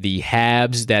and the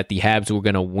Habs, that the Habs were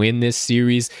going to win this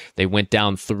series. They went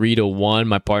down 3-1.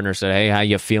 My partner said, hey, how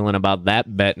you feeling about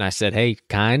that bet? And I said, hey,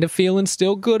 kind of feeling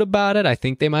still good about it. I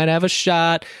think they might have a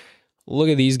shot. Look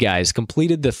at these guys.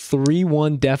 Completed the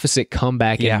 3-1 deficit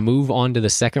comeback and move on to the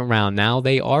second round. Now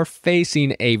they are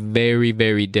facing a very,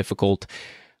 very difficult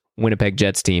Winnipeg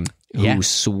Jets team who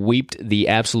sweeped the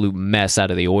absolute mess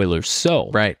out of the Oilers. So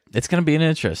right. It's going to be an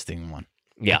interesting one.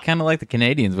 Yeah. I kind of like the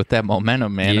Canadians with that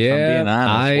momentum, man. If I'm being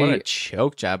honest, what a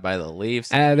choke job by the Leafs.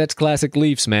 That's classic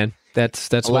Leafs, man. That's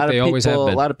what they always have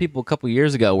been. A lot of people a couple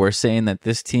years ago were saying that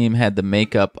this team had the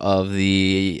makeup of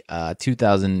the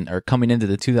 2000 or coming into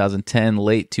the 2010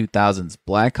 late 2000s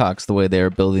Blackhawks, the way they were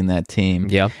building that team.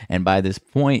 Yeah. And by this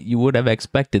point, you would have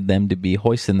expected them to be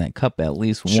hoisting that cup at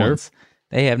least once.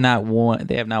 They have not won.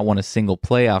 They have not won a single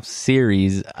playoff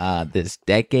series this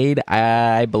decade.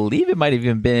 I believe it might have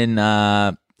even been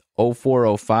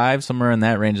 04-05, somewhere in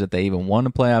that range, that they even won a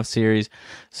playoff series.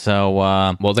 So,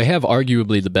 well, they have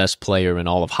arguably the best player in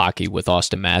all of hockey with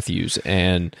Austin Matthews,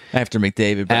 and after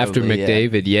McDavid,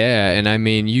 probably, yeah. And I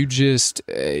mean, you just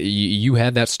you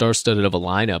had that star-studded of a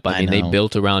lineup. I mean, they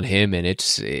built around him, and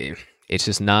it's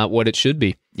just not what it should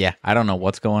be. Yeah, I don't know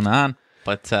what's going on.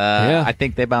 But I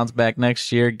think they bounce back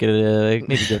next year, get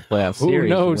maybe get a playoff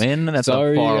series win. That's a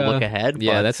far look ahead.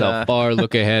 Yeah, that's a far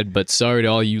look ahead. But sorry to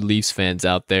all you Leafs fans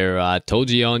out there. I told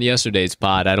you on yesterday's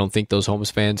pod, I don't think those Holmes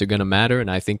fans are going to matter,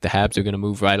 and I think the Habs are going to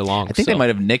move right along. I think they might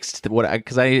have nixed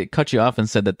because I cut you off and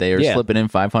said that they are slipping in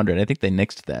 500. I think they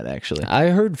nixed that, actually. I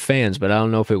heard fans, but I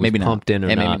don't know if it was pumped in or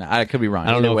not. Maybe not. I could be wrong.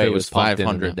 I don't know if it was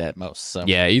 500 at most. So.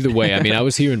 Yeah, either way. I mean, I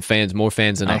was hearing more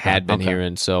fans than I had been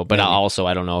hearing. So, but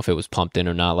I don't know if it was pumped in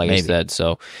or not. Like I said,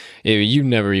 so you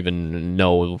never even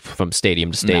know from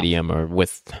stadium to stadium or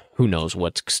with who knows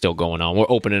what's still going on. We're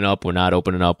opening up, we're not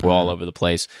opening up, we're all over the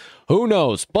place. Who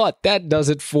knows? But that does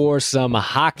it for some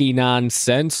hockey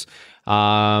nonsense.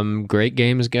 Great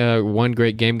games. One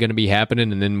great game going to be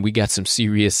happening, and then we got some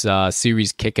serious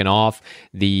series kicking off.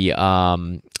 The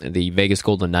Vegas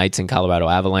Golden Knights and Colorado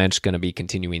Avalanche going to be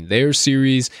continuing their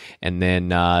series, and then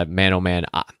man, oh man,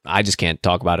 I just can't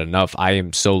talk about it enough. I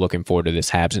am so looking forward to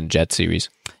this Habs and Jets series.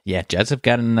 Yeah, Jets have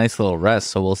gotten a nice little rest,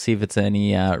 so we'll see if it's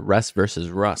any rest versus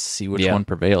rust. See which one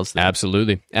prevails there.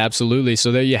 Absolutely.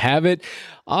 So there you have it.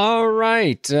 All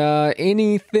right.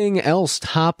 Anything else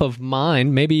top of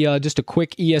mind? Maybe just a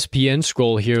quick ESPN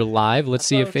scroll here live. Let's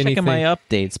see if anything. Checking my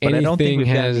updates, but I don't think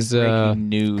has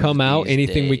come out.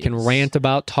 Anything we can rant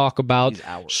about, talk about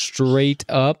straight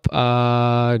up.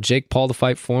 Jake Paul to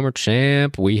fight former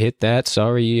champ. We hit that.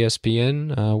 Sorry,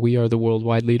 ESPN. We are the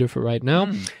worldwide leader for right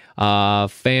now.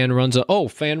 Fan runs on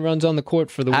the court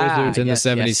for the Wizards and the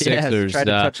 76ers. Yes. Tried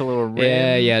to touch a little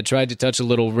rim. Yeah, tried to touch a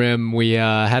little rim. We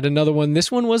had another one.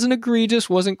 This one wasn't egregious,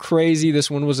 wasn't crazy. This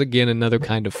one was, again, another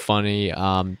kind of funny.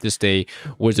 Just a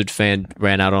Wizard fan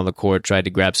ran out on the court, tried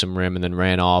to grab some rim, and then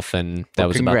ran off, and that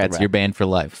was about the wrap. You're banned for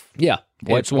life. Yeah.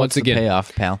 What's the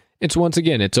payoff, pal? It's once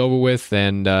again, it's over with,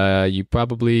 and you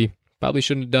probably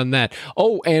shouldn't have done that.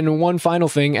 Oh, and one final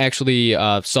thing. Actually,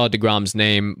 saw DeGrom's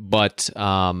name, but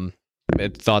I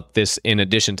thought this in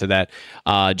addition to that.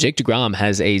 Jake DeGrom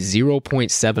has a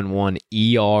 0.71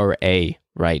 ERA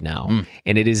right now,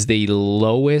 and it is the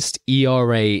lowest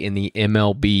ERA in the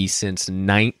MLB since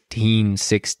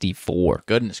 1964.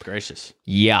 Goodness gracious.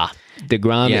 Yeah.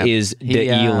 DeGrom is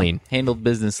de-eeling. Handled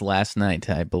business last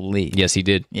night, I believe. Yes, he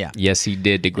did. Yeah. Yes, he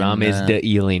did. DeGrom is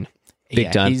de-eeling.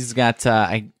 Big time. He's got...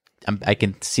 I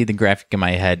can see the graphic in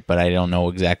my head, but I don't know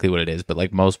exactly what it is. But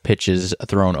like most pitches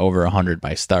thrown over 100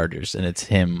 by starters, and it's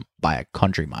him by a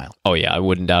country mile. Oh yeah, I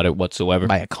wouldn't doubt it whatsoever.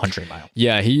 By a country mile.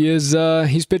 Yeah, he is.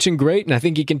 He's pitching great, and I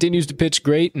think he continues to pitch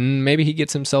great. And maybe he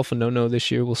gets himself a no-no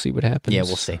this year. We'll see what happens. Yeah,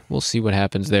 we'll see. We'll see what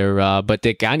happens there. But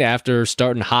they kind of after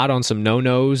starting hot on some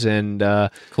no-nos and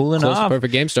cooling off,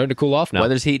 perfect game, starting to cool off now.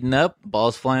 Weather's heating up.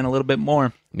 Ball's flying a little bit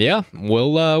more. Yeah,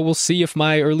 we'll see if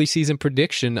my early season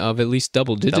prediction of at least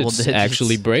double digits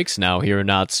actually breaks now here or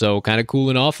not. So kind of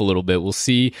cooling off a little bit. We'll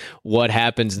see what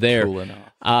happens there. Cooling off.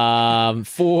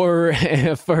 For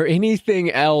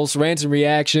anything else, rants and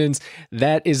reactions,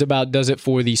 that is about does it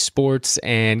for the sports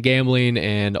and gambling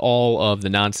and all of the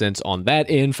nonsense on that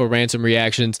end for rants and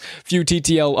reactions. Few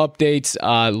TTL updates.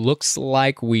 Looks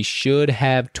like we should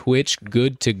have Twitch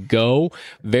good to go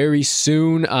very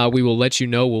soon. We will let you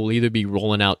know. We'll either be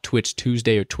rolling out Twitch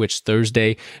Tuesday or Twitch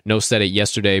Thursday. No set it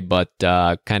yesterday, but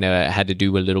kind of had to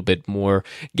do a little bit more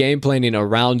game planning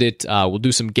around it. We'll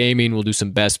do some gaming. We'll do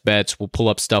some best bets. We'll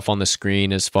pull up stuff on the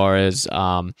screen as far as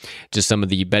just some of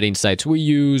the betting sites we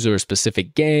use or a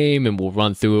specific game, and we'll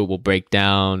run through it. We'll break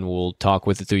down. We'll talk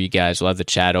with it through you guys. We'll have the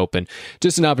chat open.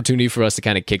 Just an opportunity for us to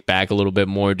kind of kick back a little bit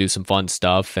more, do some fun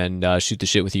stuff, and shoot the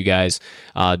shit with you guys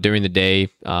during the day,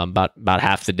 about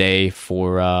half the day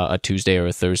for a Tuesday or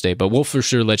a Thursday. But we'll for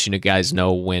sure let you guys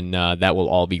know when that will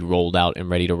all be rolled out and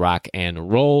ready to rock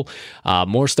and roll.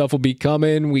 More stuff will be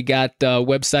coming. We got a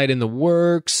website in the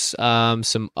works,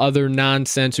 some other nonsense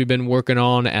nonsense we've been working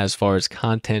on as far as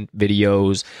content,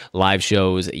 videos, live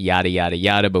shows, yada, yada,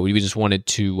 yada. But we just wanted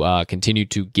to continue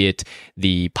to get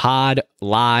the pod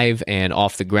live and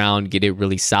off the ground, get it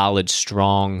really solid,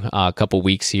 strong, a couple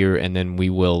weeks here, and then we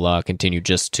will continue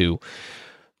just to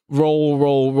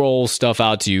roll stuff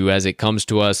out to you as it comes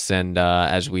to us and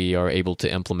as we are able to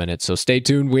implement it. So stay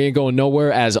tuned. We ain't going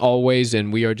nowhere as always,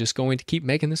 and we are just going to keep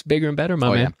making this bigger and better, my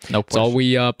man. Yeah. No That's all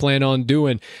we plan on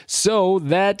doing. So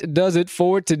that does it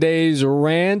for today's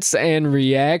rants and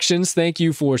reactions. Thank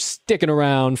you for sticking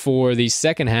around for the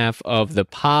second half of the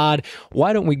pod.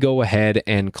 Why don't we go ahead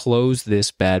and close this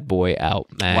bad boy out,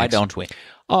 Max? Why don't we?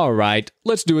 All right,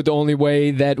 let's do it the only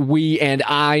way that we and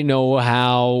I know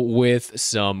how, with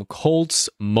some Colts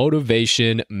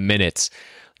motivation minutes.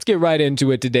 Let's get right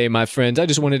into it today, my friends. I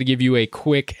just wanted to give you a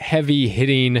quick,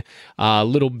 heavy-hitting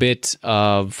little bit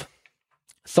of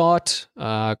thought,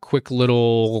 quick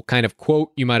little kind of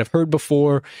quote you might have heard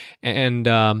before, and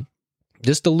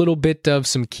just a little bit of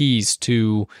some keys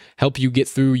to help you get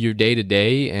through your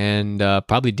day-to-day and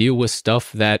probably deal with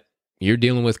stuff that you're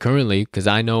dealing with currently, because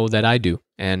I know that I do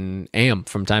and am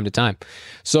from time to time.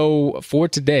 So for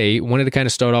today, I wanted to kind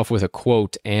of start off with a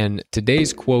quote, and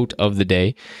today's quote of the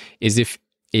day is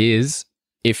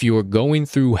if you're going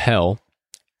through hell,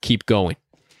 keep going.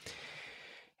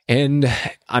 And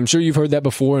I'm sure you've heard that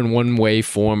before in one way,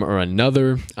 form, or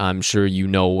another. I'm sure you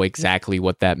know exactly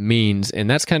what that means, and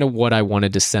that's kind of what I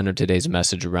wanted to center today's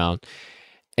message around.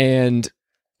 And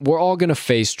we're all going to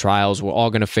face trials. We're all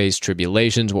going to face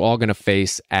tribulations. We're all going to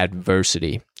face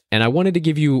adversity. And I wanted to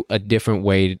give you a different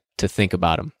way to think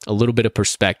about them, a little bit of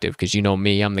perspective, because you know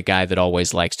me, I'm the guy that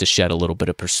always likes to shed a little bit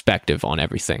of perspective on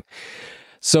everything.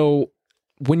 So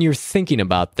when you're thinking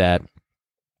about that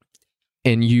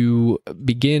and you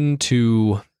begin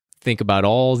to think about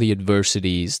all the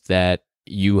adversities that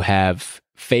you have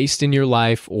faced in your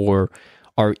life or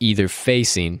are either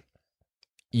facing,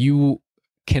 you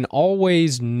can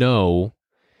always know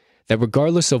that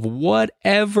regardless of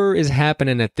whatever is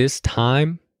happening at this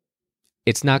time,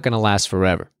 it's not going to last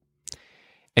forever.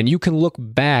 And you can look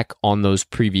back on those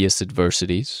previous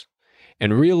adversities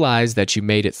and realize that you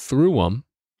made it through them,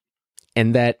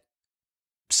 and that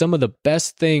some of the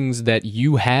best things that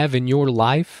you have in your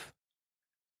life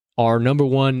are, number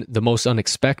one, the most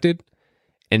unexpected,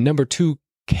 and number two,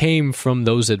 came from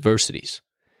those adversities.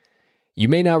 You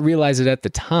may not realize it at the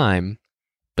time,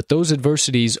 but those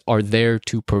adversities are there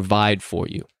to provide for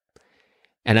you.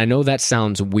 And I know that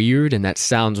sounds weird and that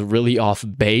sounds really off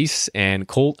base. And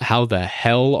Colt, how the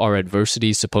hell are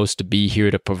adversities supposed to be here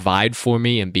to provide for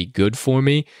me and be good for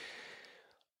me?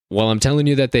 Well, I'm telling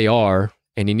you that they are,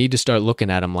 and you need to start looking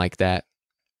at them like that.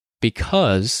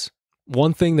 Because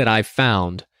one thing that I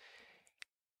found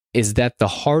is that the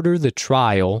harder the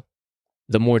trial,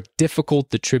 the more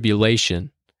difficult the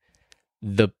tribulation,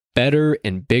 the better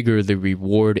and bigger the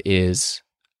reward is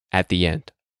at the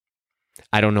end.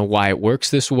 I don't know why it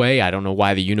works this way. I don't know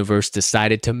why the universe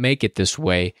decided to make it this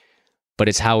way, but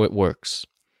it's how it works.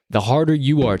 The harder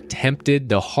you are tempted,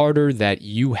 the harder that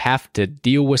you have to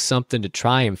deal with something to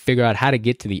try and figure out how to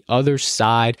get to the other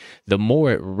side, the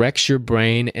more it wrecks your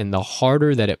brain, and the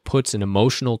harder that it puts an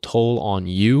emotional toll on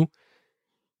you,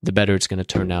 the better it's going to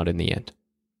turn out in the end.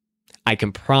 I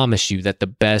can promise you that the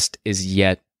best is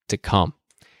yet to come.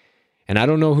 And I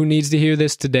don't know who needs to hear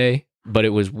this today, but it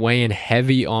was weighing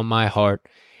heavy on my heart.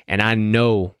 And I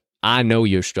know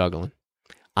you're struggling.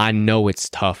 I know it's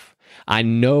tough. I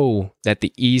know that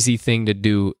the easy thing to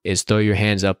do is throw your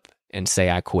hands up and say,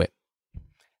 I quit.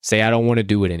 Say, I don't want to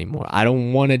do it anymore. I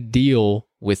don't want to deal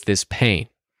with this pain.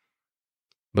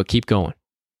 But keep going.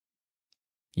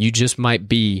 You just might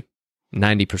be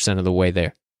 90% of the way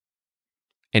there.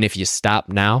 And if you stop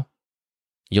now,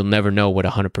 you'll never know what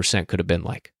 100% could have been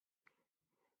like.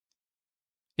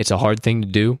 It's a hard thing to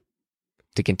do,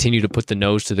 to continue to put the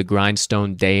nose to the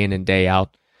grindstone day in and day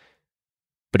out.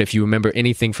 But if you remember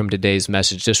anything from today's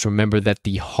message, just remember that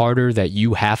the harder that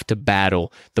you have to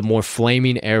battle, the more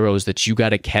flaming arrows that you got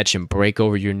to catch and break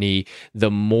over your knee,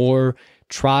 the more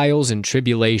trials and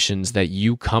tribulations that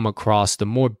you come across, the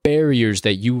more barriers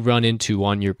that you run into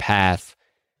on your path,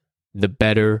 the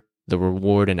better the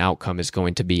reward and outcome is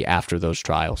going to be after those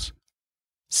trials.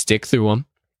 Stick through them.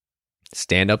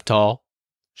 Stand up tall.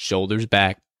 Shoulders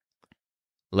back.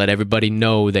 Let everybody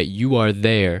know that you are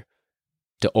there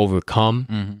to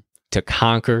overcome, to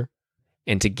conquer,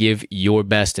 and to give your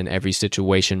best in every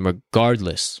situation,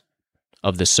 regardless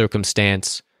of the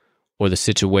circumstance or the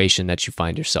situation that you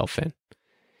find yourself in.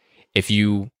 If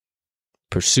you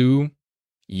pursue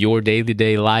your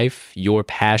day-to-day life, your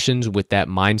passions with that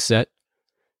mindset,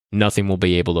 nothing will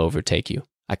be able to overtake you.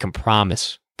 I can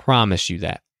promise you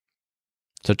that.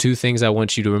 So 2 things I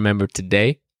want you to remember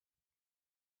today.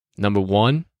 Number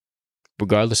 1,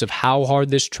 regardless of how hard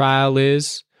this trial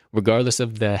is, regardless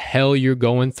of the hell you're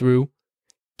going through,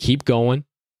 keep going.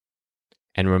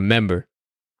 And remember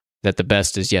that the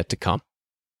best is yet to come.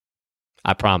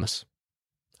 I promise.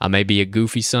 I may be a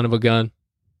goofy son of a gun,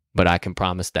 but I can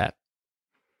promise that.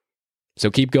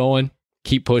 So keep going,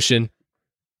 keep pushing.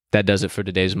 That does it for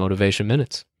today's Motivation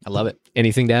Minutes. I love it.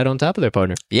 Anything to add on top of there,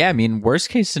 partner? Yeah, I mean, worst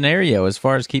case scenario, as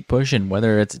far as keep pushing,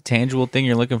 whether it's a tangible thing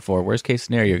you're looking for, worst case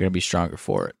scenario, you're going to be stronger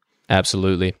for it.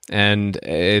 Absolutely. And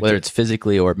whether it's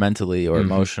physically or mentally or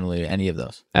emotionally, any of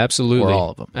those. Absolutely. Or all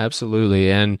of them. Absolutely.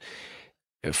 And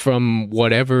from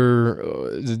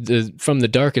from the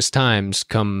darkest times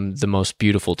come the most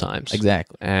beautiful times.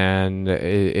 Exactly. And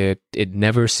it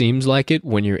never seems like it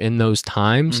when you're in those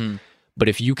times. Mm-hmm. But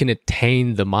if you can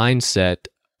attain the mindset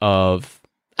of,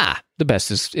 the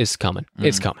best is coming. Mm-hmm.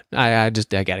 It's coming. I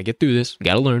got to get through this.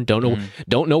 Got to learn.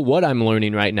 Don't know what I'm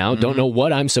learning right now. Mm-hmm. Don't know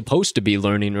what I'm supposed to be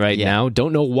learning right now.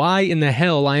 Don't know why in the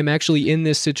hell I'm actually in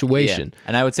this situation. Yeah.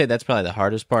 And I would say that's probably the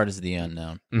hardest part is the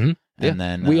unknown. Mm-hmm. And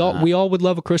then we all would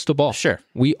love a crystal ball. Sure.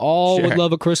 We all would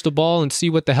love a crystal ball and see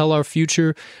what the hell our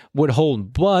future would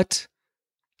hold. But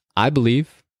I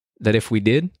believe that if we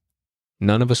did,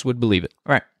 none of us would believe it.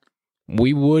 Right.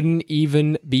 We wouldn't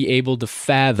even be able to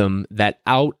fathom that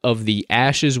out of the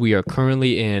ashes we are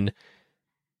currently in,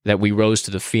 that we rose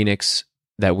to the phoenix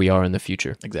that we are in the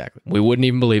future. Exactly. We wouldn't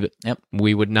even believe it. Yep.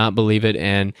 We would not believe it.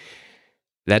 And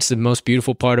that's the most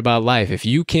beautiful part about life. If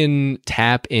you can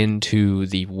tap into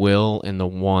the will and the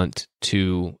want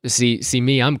to see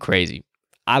me, I'm crazy.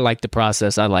 I like the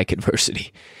process. I like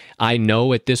adversity. I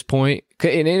know at this point,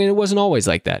 and it wasn't always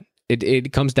like that.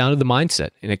 It comes down to the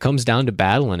mindset, and it comes down to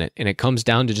battling it, and it comes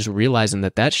down to just realizing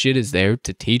that shit is there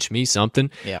to teach me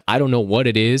something. Yeah. I don't know what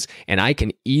it is, and I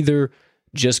can either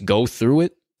just go through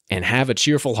it and have a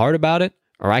cheerful heart about it,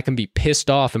 or I can be pissed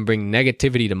off and bring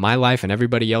negativity to my life and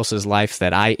everybody else's life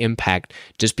that I impact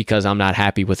just because I'm not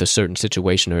happy with a certain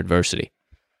situation or adversity.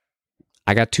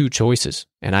 I got 2 choices,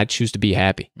 and I choose to be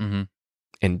happy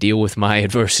and deal with my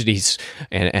adversities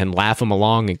and laugh them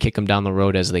along and kick them down the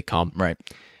road as they come. Right.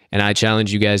 And I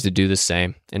challenge you guys to do the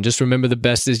same. And just remember, the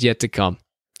best is yet to come.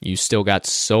 You still got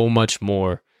so much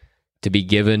more to be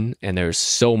given, and there's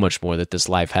so much more that this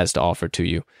life has to offer to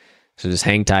you. So just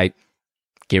hang tight,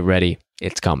 get ready.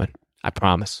 It's coming. I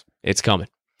promise. It's coming.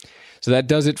 So that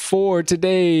does it for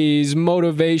today's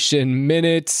Motivation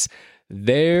Minutes.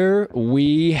 There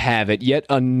we have it. Yet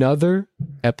another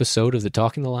episode of the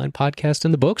Talking the Line podcast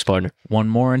in the books, partner. One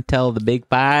more until the Big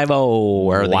 5-0.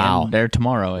 Or wow. There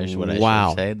tomorrow is what I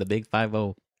should say. The Big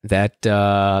 5-0.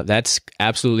 That's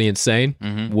absolutely insane.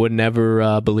 Mm-hmm. Would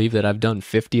never believe that I've done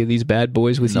 50 of these bad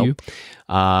boys with you.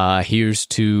 Here's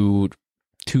to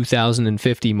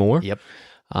 2,050 more. Yep.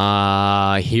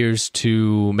 Here's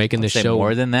to making the show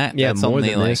more than that. Yeah, that's more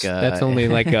only than like this. That's only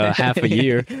like a half a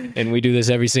year, and we do this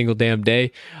every single damn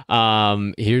day.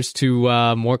 Here's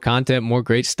to more content, more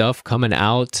great stuff coming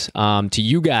out. To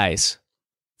you guys,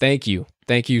 thank you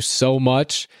so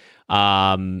much.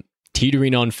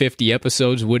 Teetering on 50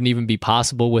 episodes wouldn't even be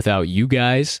possible without you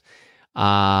guys.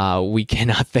 We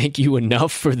cannot thank you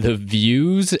enough for the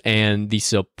views and the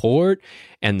support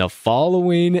and the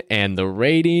following and the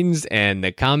ratings and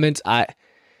the comments.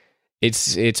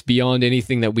 It's beyond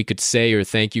anything that we could say or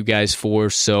thank you guys for.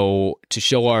 So to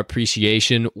show our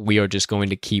appreciation, we are just going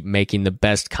to keep making the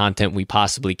best content we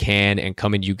possibly can and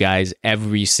coming to you guys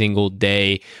every single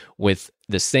day with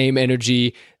the same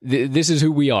energy. This is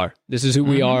who we are. This is who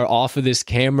we are off of this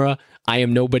camera. I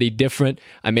am nobody different.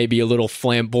 I may be a little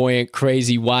flamboyant,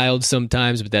 crazy, wild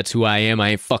sometimes, but that's who I am. I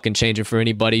ain't fucking changing for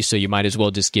anybody, so you might as well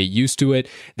just get used to it.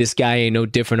 This guy ain't no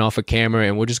different off a camera,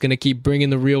 and we're just going to keep bringing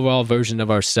the real, raw version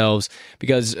of ourselves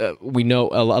because we know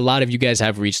a lot of you guys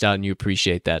have reached out and you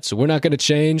appreciate that. So we're not going to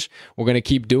change. We're going to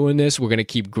keep doing this. We're going to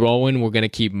keep growing. We're going to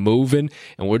keep moving,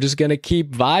 and we're just going to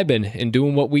keep vibing and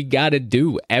doing what we got to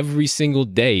do every single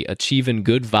day, achieving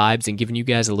good vibes and giving you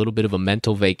guys a little bit of a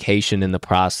mental vacation in the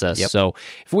process. Yep. So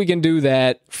if we can do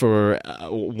that for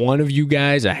one of you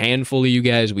guys, a handful of you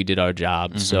guys, we did our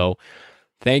job. So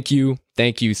thank you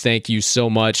so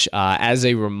much. As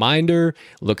a reminder,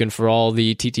 looking for all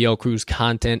the TTL Cruise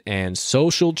content and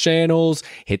social channels,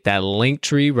 hit that link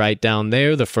tree right down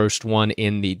there, the first one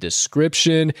in the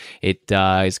description. It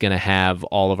is going to have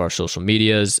all of our social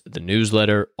medias, the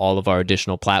newsletter, all of our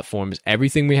additional platforms,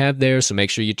 everything we have there. So make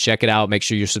sure you check it out. Make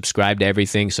sure you're subscribed to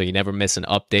everything so you never miss an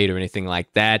update or anything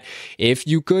like that. If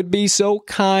you could be so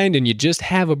kind and you just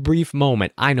have a brief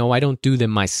moment, I know I don't do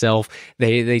them myself.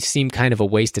 They seem kind of a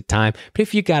waste of time. But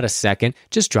if you got a second,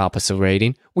 just drop us a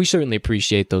rating. We certainly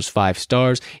appreciate those 5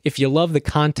 stars. If you love the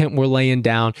content we're laying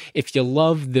down, if you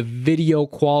love the video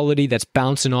quality that's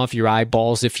bouncing off your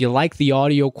eyeballs, if you like the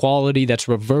audio quality that's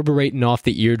reverberating off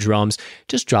the eardrums,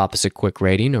 just drop us a quick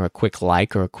rating or a quick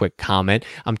like or a quick comment.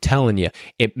 I'm telling you,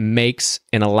 it makes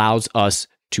and allows us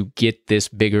to get this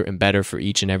bigger and better for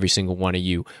each and every single one of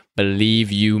you.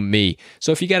 Believe you me.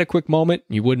 So if you got a quick moment,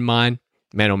 you wouldn't mind,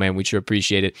 man, oh man, we sure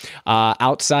appreciate it.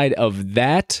 Outside of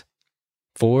that,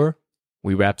 before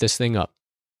we wrap this thing up,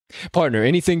 partner,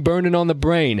 anything burning on the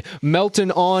brain,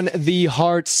 melting on the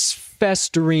hearts,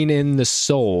 festering in the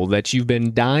soul that you've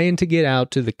been dying to get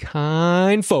out to the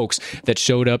kind folks that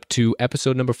showed up to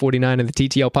episode number 49 of the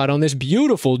TTL Pod on this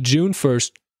beautiful June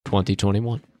 1st,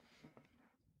 2021.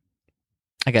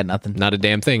 I got nothing. Not a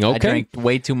damn thing. Okay. I drank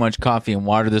way too much coffee and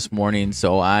water this morning,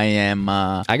 so I am...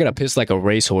 I got to piss like a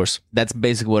racehorse. That's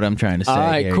basically what I'm trying to say. All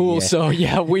right, here. cool. Yeah. So,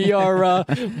 yeah, we are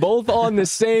both on the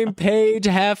same page,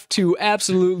 have to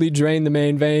absolutely drain the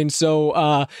main vein.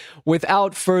 So,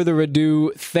 without further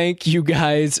ado, thank you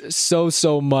guys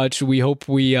so much. We hope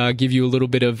we give you a little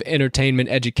bit of entertainment,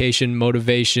 education,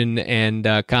 motivation,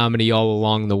 and comedy all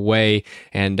along the way,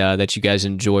 and that you guys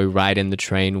enjoy riding the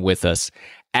train with us.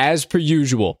 As per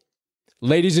usual,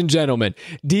 ladies and gentlemen,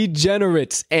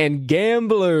 degenerates and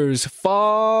gamblers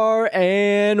far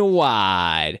and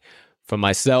wide, from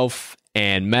myself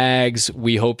and Mags,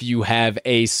 we hope you have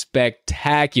a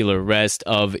spectacular rest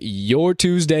of your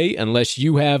Tuesday. Unless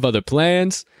you have other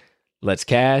plans, let's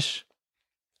cash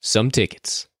some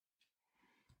tickets.